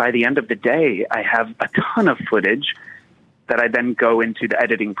 And then by the end of the day, I have a ton of footage that I then go into the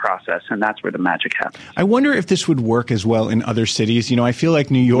editing process, and that's where the magic happens. I wonder if this would work as well in other cities. I feel like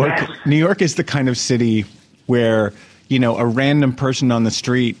New York is the kind of city where, a random person on the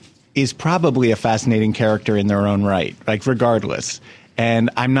street is probably a fascinating character in their own right, like regardless. And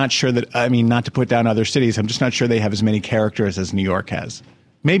I'm not sure that, not to put down other cities, I'm just not sure they have as many characters as New York has.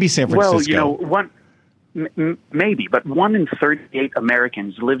 Maybe San Francisco. Well, maybe, but 1 in 38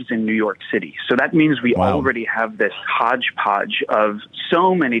 Americans lives in New York City. So that means we already have this hodgepodge of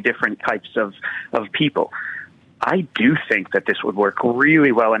so many different types of people. I do think that this would work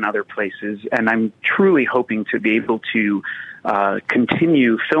really well in other places, and I'm truly hoping to be able to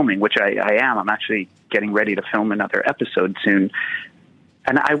continue filming, which I am. I'm actually getting ready to film another episode soon.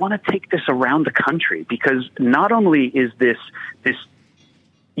 And I want to take this around the country because not only is this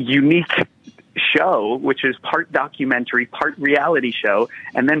unique show, which is part documentary, part reality show,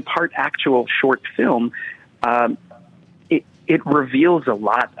 and then part actual short film, it reveals a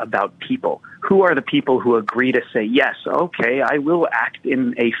lot about people. Who are the people who agree to say, yes, okay, I will act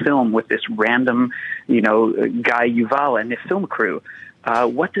in a film with this random, guy Yuval and his film crew?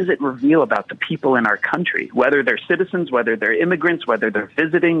 What does it reveal about the people in our country? Whether they're citizens, whether they're immigrants, whether they're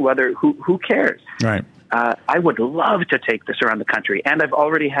visiting, who cares? Right. I would love to take this around the country. And I've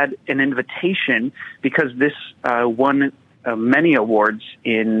already had an invitation because this won many awards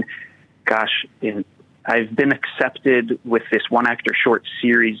I've been accepted with this one-actor short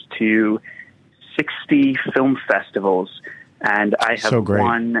series to 60 film festivals. And I have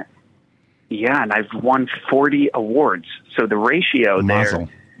won... Yeah, and I've won 40 awards. So the ratio there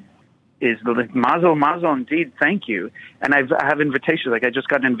is the mazel indeed. Thank you. And I have invitations. Like I just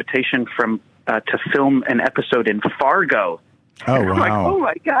got an invitation to film an episode in Fargo. Oh, wow. I'm like, oh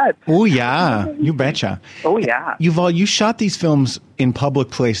my God. Oh yeah, you betcha. Oh yeah. Yuval, you shot these films in public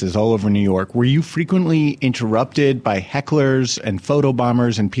places all over New York. Were you frequently interrupted by hecklers and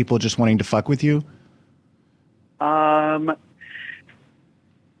photobombers and people just wanting to fuck with you?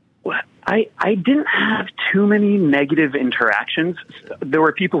 I didn't have too many negative interactions. There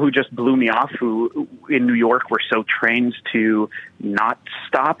were people who just blew me off, who in New York were so trained to not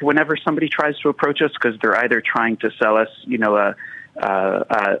stop whenever somebody tries to approach us, because they're either trying to sell us,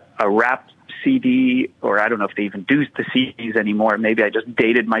 a rap CD, or I don't know if they even do the CDs anymore. Maybe I just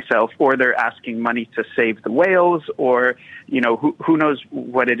dated myself, or they're asking money to save the whales, or who knows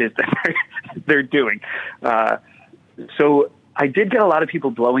what it is that they're doing. So I did get a lot of people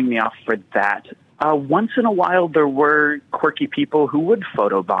blowing me off for that. Once in a while, there were quirky people who would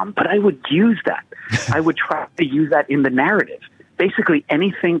photobomb, but I would use that. I would try to use that in the narrative. Basically,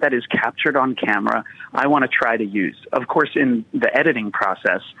 anything that is captured on camera, I want to try to use. Of course, in the editing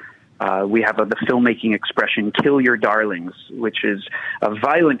process, we have the filmmaking expression, kill your darlings, which is a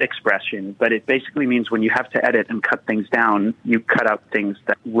violent expression, but it basically means when you have to edit and cut things down, you cut out things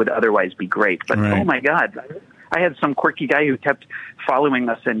that would otherwise be great. But Oh my God, I had some quirky guy who kept following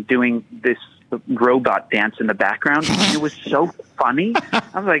us and doing this robot dance in the background. It was so funny. I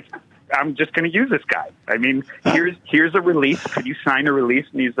was like, I'm just going to use this guy. I mean, here's a release. Could you sign a release?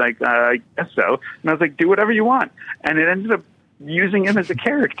 And he's like, I guess so. And I was like, do whatever you want. And it ended up using him as a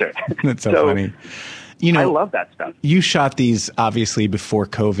character. That's so funny. I love that stuff. You shot these obviously before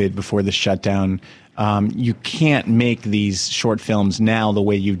COVID, before the shutdown. You can't make these short films now the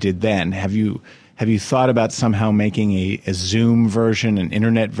way you did then. Have you thought about somehow making a Zoom version, an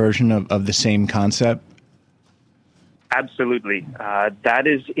internet version of the same concept? Absolutely. That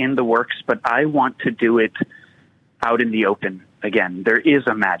is in the works, but I want to do it out in the open again. There is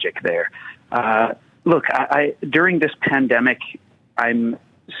a magic there. Look, I during this pandemic, I'm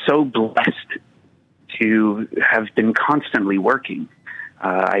so blessed to have been constantly working.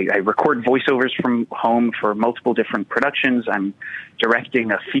 I record voiceovers from home for multiple different productions. I'm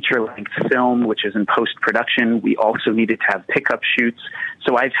directing a feature-length film, which is in post-production. We also needed to have pickup shoots.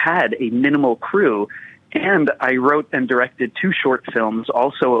 So I've had a minimal crew, and I wrote and directed 2 short films,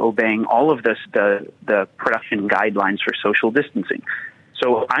 also obeying all of the production guidelines for social distancing.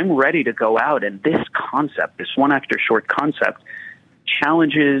 So I'm ready to go out, and this concept, this one-actor short concept,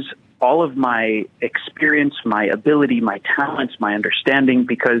 challenges all of my experience, my ability, my talents, my understanding,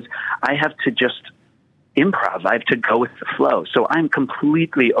 because I have to just improv. I have to go with the flow. So I'm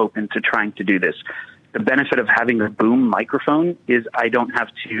completely open to trying to do this. The benefit of having a boom microphone is I don't have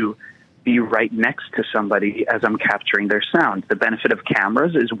to be right next to somebody as I'm capturing their sound. The benefit of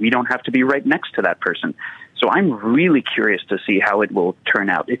cameras is we don't have to be right next to that person. So I'm really curious to see how it will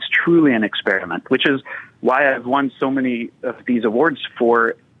turn out. It's truly an experiment, which is why I've won so many of these awards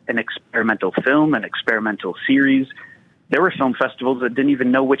for an experimental film, an experimental series. There were film festivals that didn't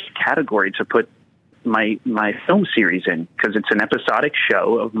even know which category to put my film series in, because it's an episodic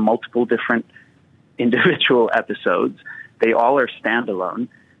show of multiple different individual episodes. They all are standalone.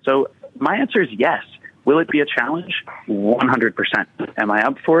 So my answer is yes. Will it be a challenge? 100%. Am I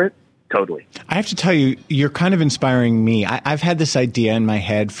up for it? Totally. I have to tell you, you're kind of inspiring me. I've had this idea in my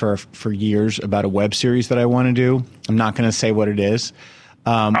head for years about a web series that I want to do. I'm not going to say what it is.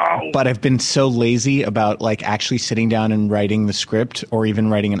 But I've been so lazy about actually sitting down and writing the script or even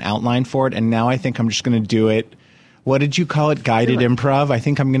writing an outline for it. And now I think I'm just going to do it. What did you call it? Guided improv? I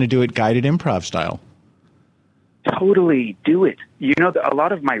think I'm going to do it guided improv style. Totally. Do it. A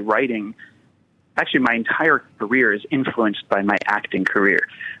lot of my writing, actually my entire career, is influenced by my acting career.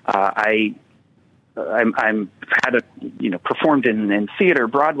 I'm performed in theater,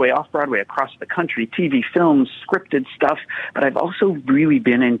 Broadway, off-Broadway, across the country, TV, films, scripted stuff, but I've also really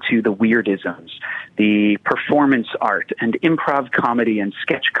been into the weirdisms, the performance art and improv comedy and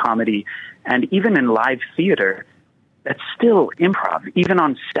sketch comedy, and even in live theater, that's still improv. Even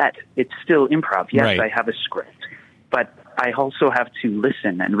on set, it's still improv. Yes, right. I have a script, but I also have to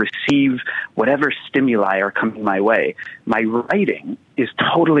listen and receive whatever stimuli are coming my way. My writing is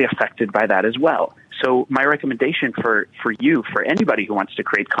totally affected by that as well. So my recommendation for you, for anybody who wants to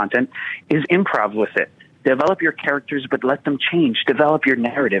create content, is improv with it. Develop your characters, but let them change. Develop your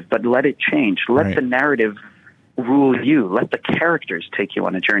narrative, but let it change. Let the narrative rule you. Let the characters take you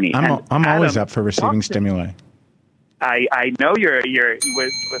on a journey. I'm always up for receiving stimuli. I know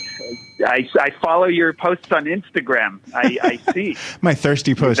I follow your posts on Instagram. I see. My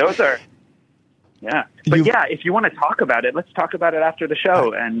thirsty posts. Those are, yeah. But if you want to talk about it, let's talk about it after the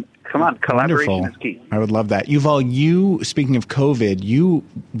show. And come on, collaboration is key. I would love that. Yuval, speaking of COVID, you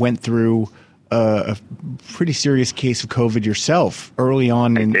went through a pretty serious case of COVID yourself early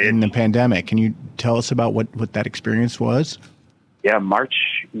on in the pandemic. Can you tell us about what that experience was? Yeah, March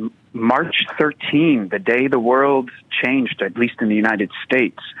 13, the day the world changed, at least in the United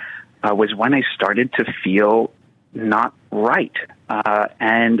States, was when I started to feel not right.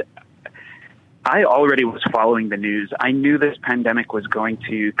 And I already was following the news. I knew this pandemic was going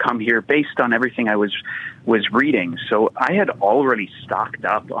to come here based on everything I was reading. So I had already stocked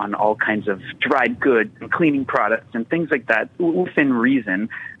up on all kinds of dried goods and cleaning products and things like that within reason.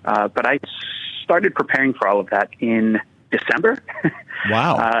 But I started preparing for all of that in December.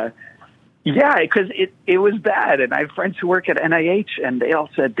 Wow. Yeah, because it was bad. And I have friends who work at NIH, and they all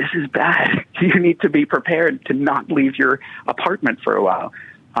said, this is bad. You need to be prepared to not leave your apartment for a while.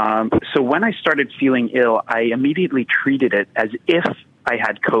 So when I started feeling ill, I immediately treated it as if I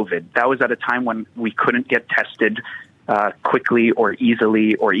had COVID. That was at a time when we couldn't get tested quickly or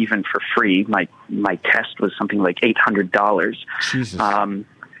easily or even for free. My test was something like $800. Jesus.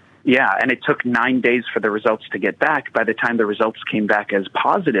 Yeah, and it took 9 days for the results to get back. By the time the results came back as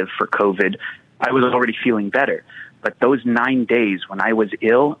positive for COVID, I was already feeling better. But those 9 days when I was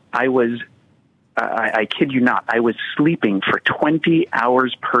ill, I kid you not, I was sleeping for 20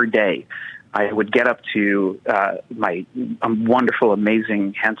 hours per day. I would get up to my wonderful,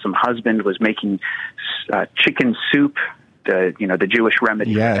 amazing, handsome husband was making chicken soup, the Jewish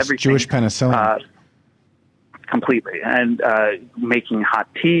remedy. Yes, everything. Jewish penicillin. Completely. And making hot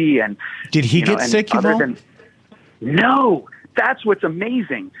tea. And did he get sick, Yuval? No, that's what's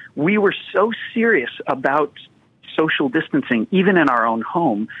amazing. We were so serious about social distancing, even in our own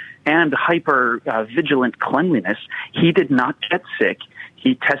home, and hyper vigilant cleanliness. He did not get sick.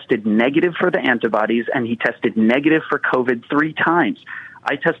 He tested negative for the antibodies, and he tested negative for COVID 3 times.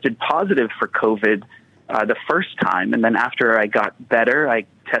 I tested positive for COVID the first time, and then after I got better, I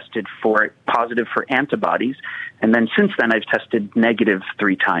tested positive for antibodies, and then since then I've tested negative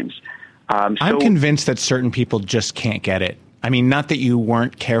 3 times. I'm convinced that certain people just can't get it. I mean, not that you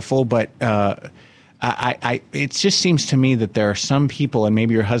weren't careful, but it just seems to me that there are some people, and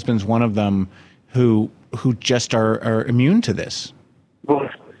maybe your husband's one of them, who just are immune to this. Well,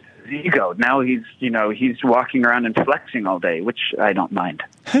 ego. Now he's walking around and flexing all day, which I don't mind.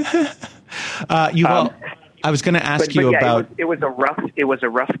 Yuval, I was going to ask you about. It was a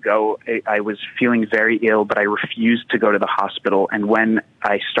rough go. I was feeling very ill, but I refused to go to the hospital. And when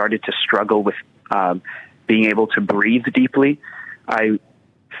I started to struggle with being able to breathe deeply, I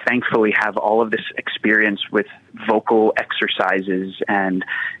thankfully have all of this experience with vocal exercises and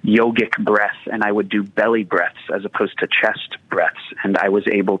yogic breath, and I would do belly breaths as opposed to chest breaths, and I was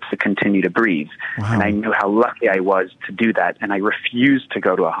able to continue to breathe. Wow. And I knew how lucky I was to do that, and I refused to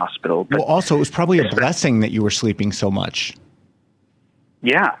go to a hospital. Well, also, it was probably a blessing that you were sleeping so much.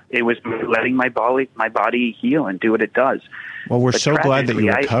 Yeah, it was letting my body heal and do what it does. Well, we're so glad that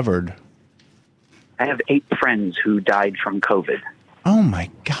you recovered. I have 8 friends who died from COVID. Oh my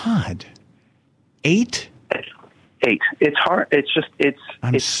God. 8? 8. It's hard.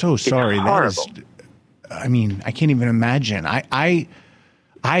 I'm so sorry. That is, I mean, I can't even imagine.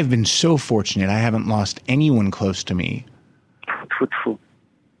 I've been so fortunate. I haven't lost anyone close to me.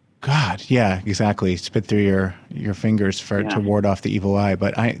 God, yeah, exactly. Spit through your fingers to ward off the evil eye.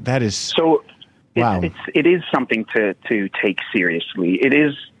 But that is so. Wow. It is something to take seriously. It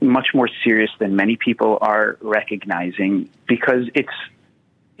is much more serious than many people are recognizing, because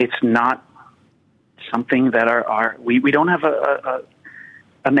it's not something that we don't have a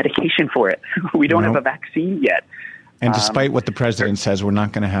medication for it. We don't have a vaccine yet. And despite what the president says, we're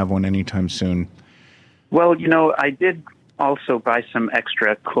not going to have one anytime soon. Well, I did also buy some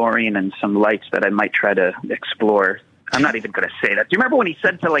extra chlorine and some lights that I might try to explore. I'm not even going to say that. Do you remember when he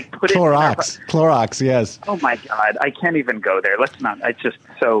said to put Clorox? Clorox, yes. Oh my God, I can't even go there. Let's not. It's just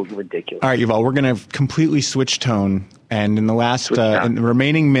so ridiculous. All right, Yuval, we're going to completely switch tone, and in the last in the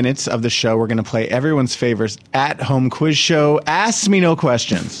remaining minutes of the show, we're going to play everyone's favorite at-home quiz show. Ask me no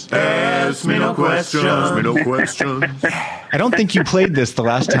questions. Ask me no questions. Ask me no questions. I don't think you played this the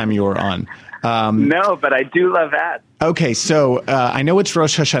last time you were on. No, but I do love that. Okay, so I know it's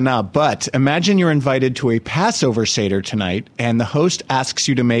Rosh Hashanah, but imagine you're invited to a Passover Seder tonight, and the host asks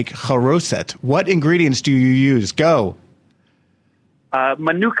you to make charoset. What ingredients do you use? Go.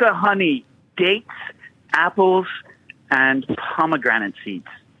 Manuka honey, dates, apples, and pomegranate seeds.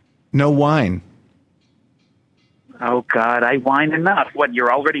 No wine. Oh, God, I whine enough. What,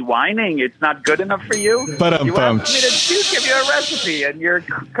 you're already whining? It's not good enough for you? But you asked me to give you a recipe, and you're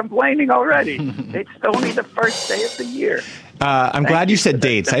complaining already. It's only the first day of the year. I'm glad you said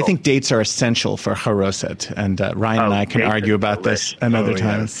dates. I think dates are essential for charoset, and Ryan and I can argue about this another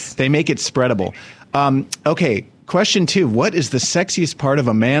time. Yes. They make it spreadable. Okay, question 2. What is the sexiest part of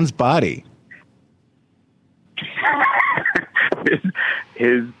a man's body?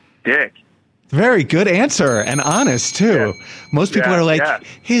 His dick. Very good answer, and honest, too. Yeah. Most people are like,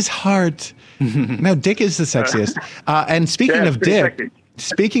 his heart. No, dick is the sexiest. And speaking of dick,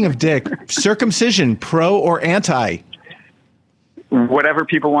 Speaking of dick, circumcision, pro or anti? Whatever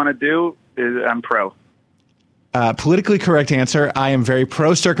people want to do, I'm pro. Politically correct answer. I am very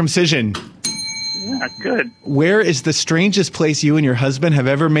pro circumcision. Yeah, good. Where is the strangest place you and your husband have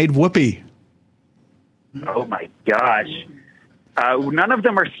ever made whoopee? Oh my gosh. None of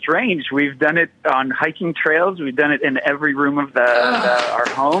them are strange. We've done it on hiking trails. We've done it in every room of our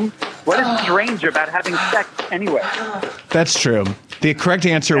home. What is strange about having sex anyway? That's true. The correct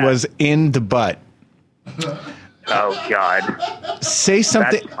answer was in the butt. Oh, God. Say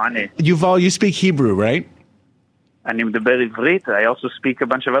something. That's funny. Yuval, you speak Hebrew, right? אני מדבר עברית. I also speak a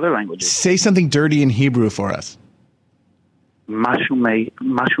bunch of other languages. Say something dirty in Hebrew for us. משהו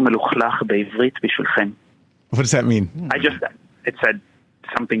מלוכלך בעברית בשבילכם. What does that mean? It said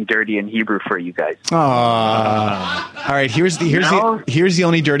something dirty in Hebrew for you guys. Aww. All right, here's the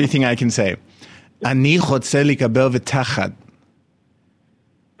only dirty thing I can say. אני רוצה לקבל ותחת.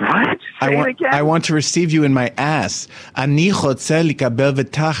 What? Say it again. I want to receive you in my ass. אני רוצה לקבל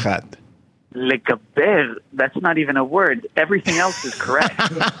ותחת. Lekaber, that's not even a word. Everything else is correct.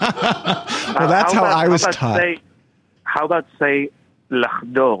 Well, that's how I was taught. How about say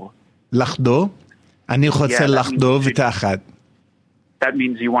לחדור? לחדור? אני רוצה לחדור ותחת. That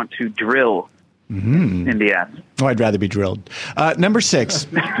means you want to drill in the ass. Oh, I'd rather be drilled. Number 6.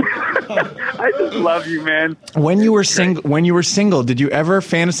 I just love you, man. When you were single, did you ever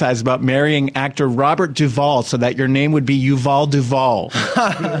fantasize about marrying actor Robert Duvall so that your name would be Yuval Duvall?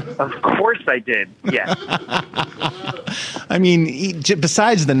 Of course I did. Yes. I mean,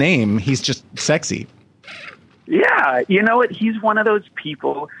 besides the name, he's just sexy. Yeah, you know what? He's one of those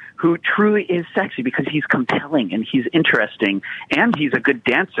people who truly is sexy because he's compelling and he's interesting and he's a good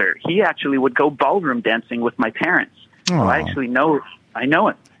dancer. He actually would go ballroom dancing with my parents. So I know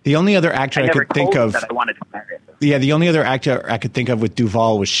him. The only other actor I could think of that I wanted to marry him. Yeah, the only other actor I could think of with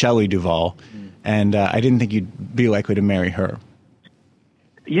Duvall was Shelley Duvall, and I didn't think you'd be likely to marry her.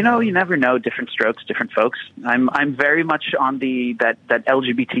 You know, you never know. Different strokes, different folks. I'm very much on that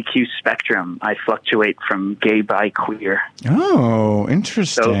LGBTQ spectrum. I fluctuate from gay, bi, queer. Oh,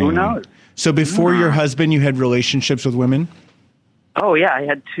 interesting. So who knows? So before your husband, you had relationships with women? Oh yeah, I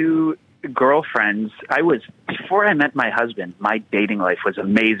had 2 girlfriends. Before I met my husband, my dating life was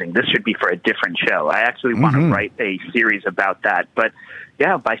amazing. This should be for a different show. I actually want to write a series about that. But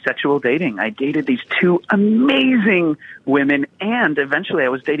yeah, bisexual dating. I dated these 2 amazing women, and eventually I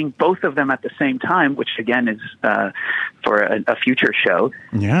was dating both of them at the same time, which again is for a future show.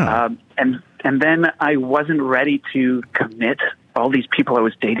 Yeah. And then I wasn't ready to commit. All these people I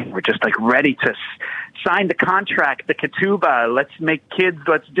was dating were just like ready to sign the contract, the ketubah, let's make kids,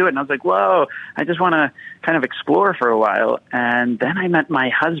 let's do it. And I was like, whoa, I just want to kind of explore for a while. And then I met my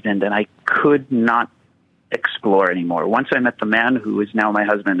husband, and I could not explore anymore. Once I met the man who is now my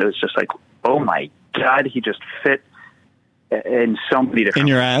husband, it was just like, oh my God, he just fit in so many different In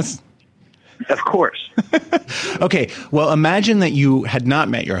your ass? Of course. Okay, well, imagine that you had not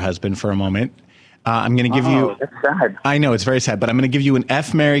met your husband for a moment. I'm going to give you... that's sad. I know, it's very sad, but I'm going to give you an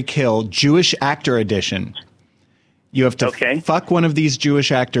F, Marry, Kill Jewish actor edition. You have to fuck one of these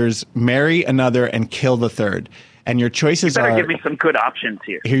Jewish actors, marry another, and kill the third. And your choices You better are... give me some good options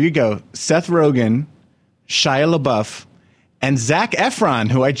here. Here you go. Seth Rogen, Shia LaBeouf, and Zac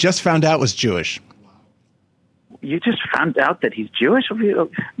Efron, who I just found out was Jewish. You just found out that he's Jewish?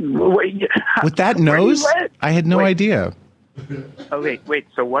 With that nose? I had no idea. Oh, wait.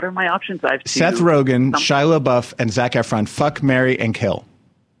 So what are my options? I have Seth Rogen, Shia LaBeouf, and Zac Efron. Fuck, marry, and kill.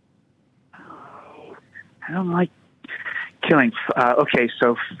 I don't like killing. Okay,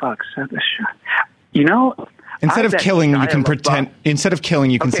 so fuck. You know, instead of killing, you can pretend. Instead of killing,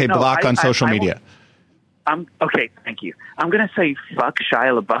 you can say block on social media. Okay, thank you. I'm going to say fuck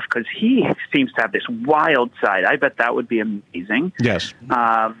Shia LaBeouf because he seems to have this wild side. I bet that would be amazing. Yes.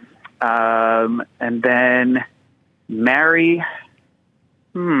 And then marry.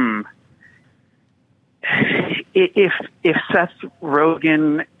 If Seth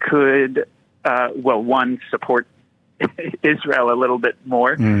Rogen could, one, support Israel a little bit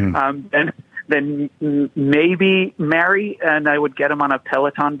more, then maybe marry, and I would get him on a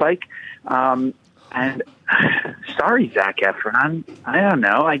Peloton bike. And sorry, Zac Efron. I don't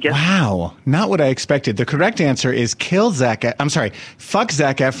know. I guess. Wow, not what I expected. The correct answer is fuck Zac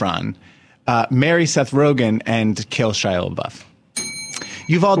Efron, marry Seth Rogen, and kill Shia LaBeouf.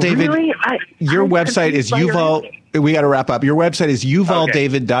 Yuval, David, really? your website is Yuval. We got to wrap up. Your website is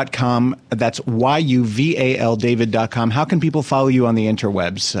yuvaldavid.com. That's YUVAL David.com. How can people follow you on the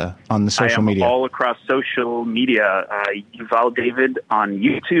interwebs, on the social media? all across social media. Yuval David on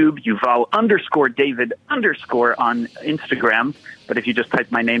YouTube, Yuval_David_ on Instagram. But if you just type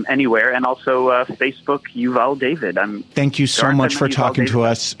my name anywhere, and also Facebook, Yuval David. Thank you so much for talking to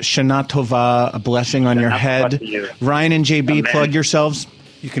us. Shana Tova, a blessing on your head. Ryan and JB, plug yourselves.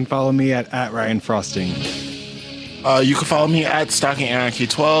 You can follow me at Ryan Frosting. You can follow me at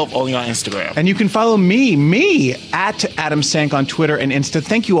StalkingAnarchy12, only on Instagram. And you can follow me at Adam Sank on Twitter and Insta.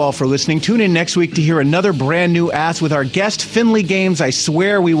 Thank you all for listening. Tune in next week to hear another brand new Ask with our guest, Finley Games. I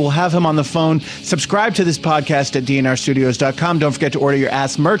swear we will have him on the phone. Subscribe to this podcast at dnrstudios.com. Don't forget to order your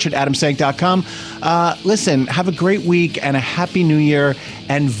Ask merch at adamsank.com. Listen, have a great week and a happy new year.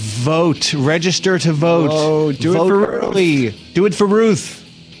 And vote. Register to vote. Oh, do it for early. Do it for Ruth.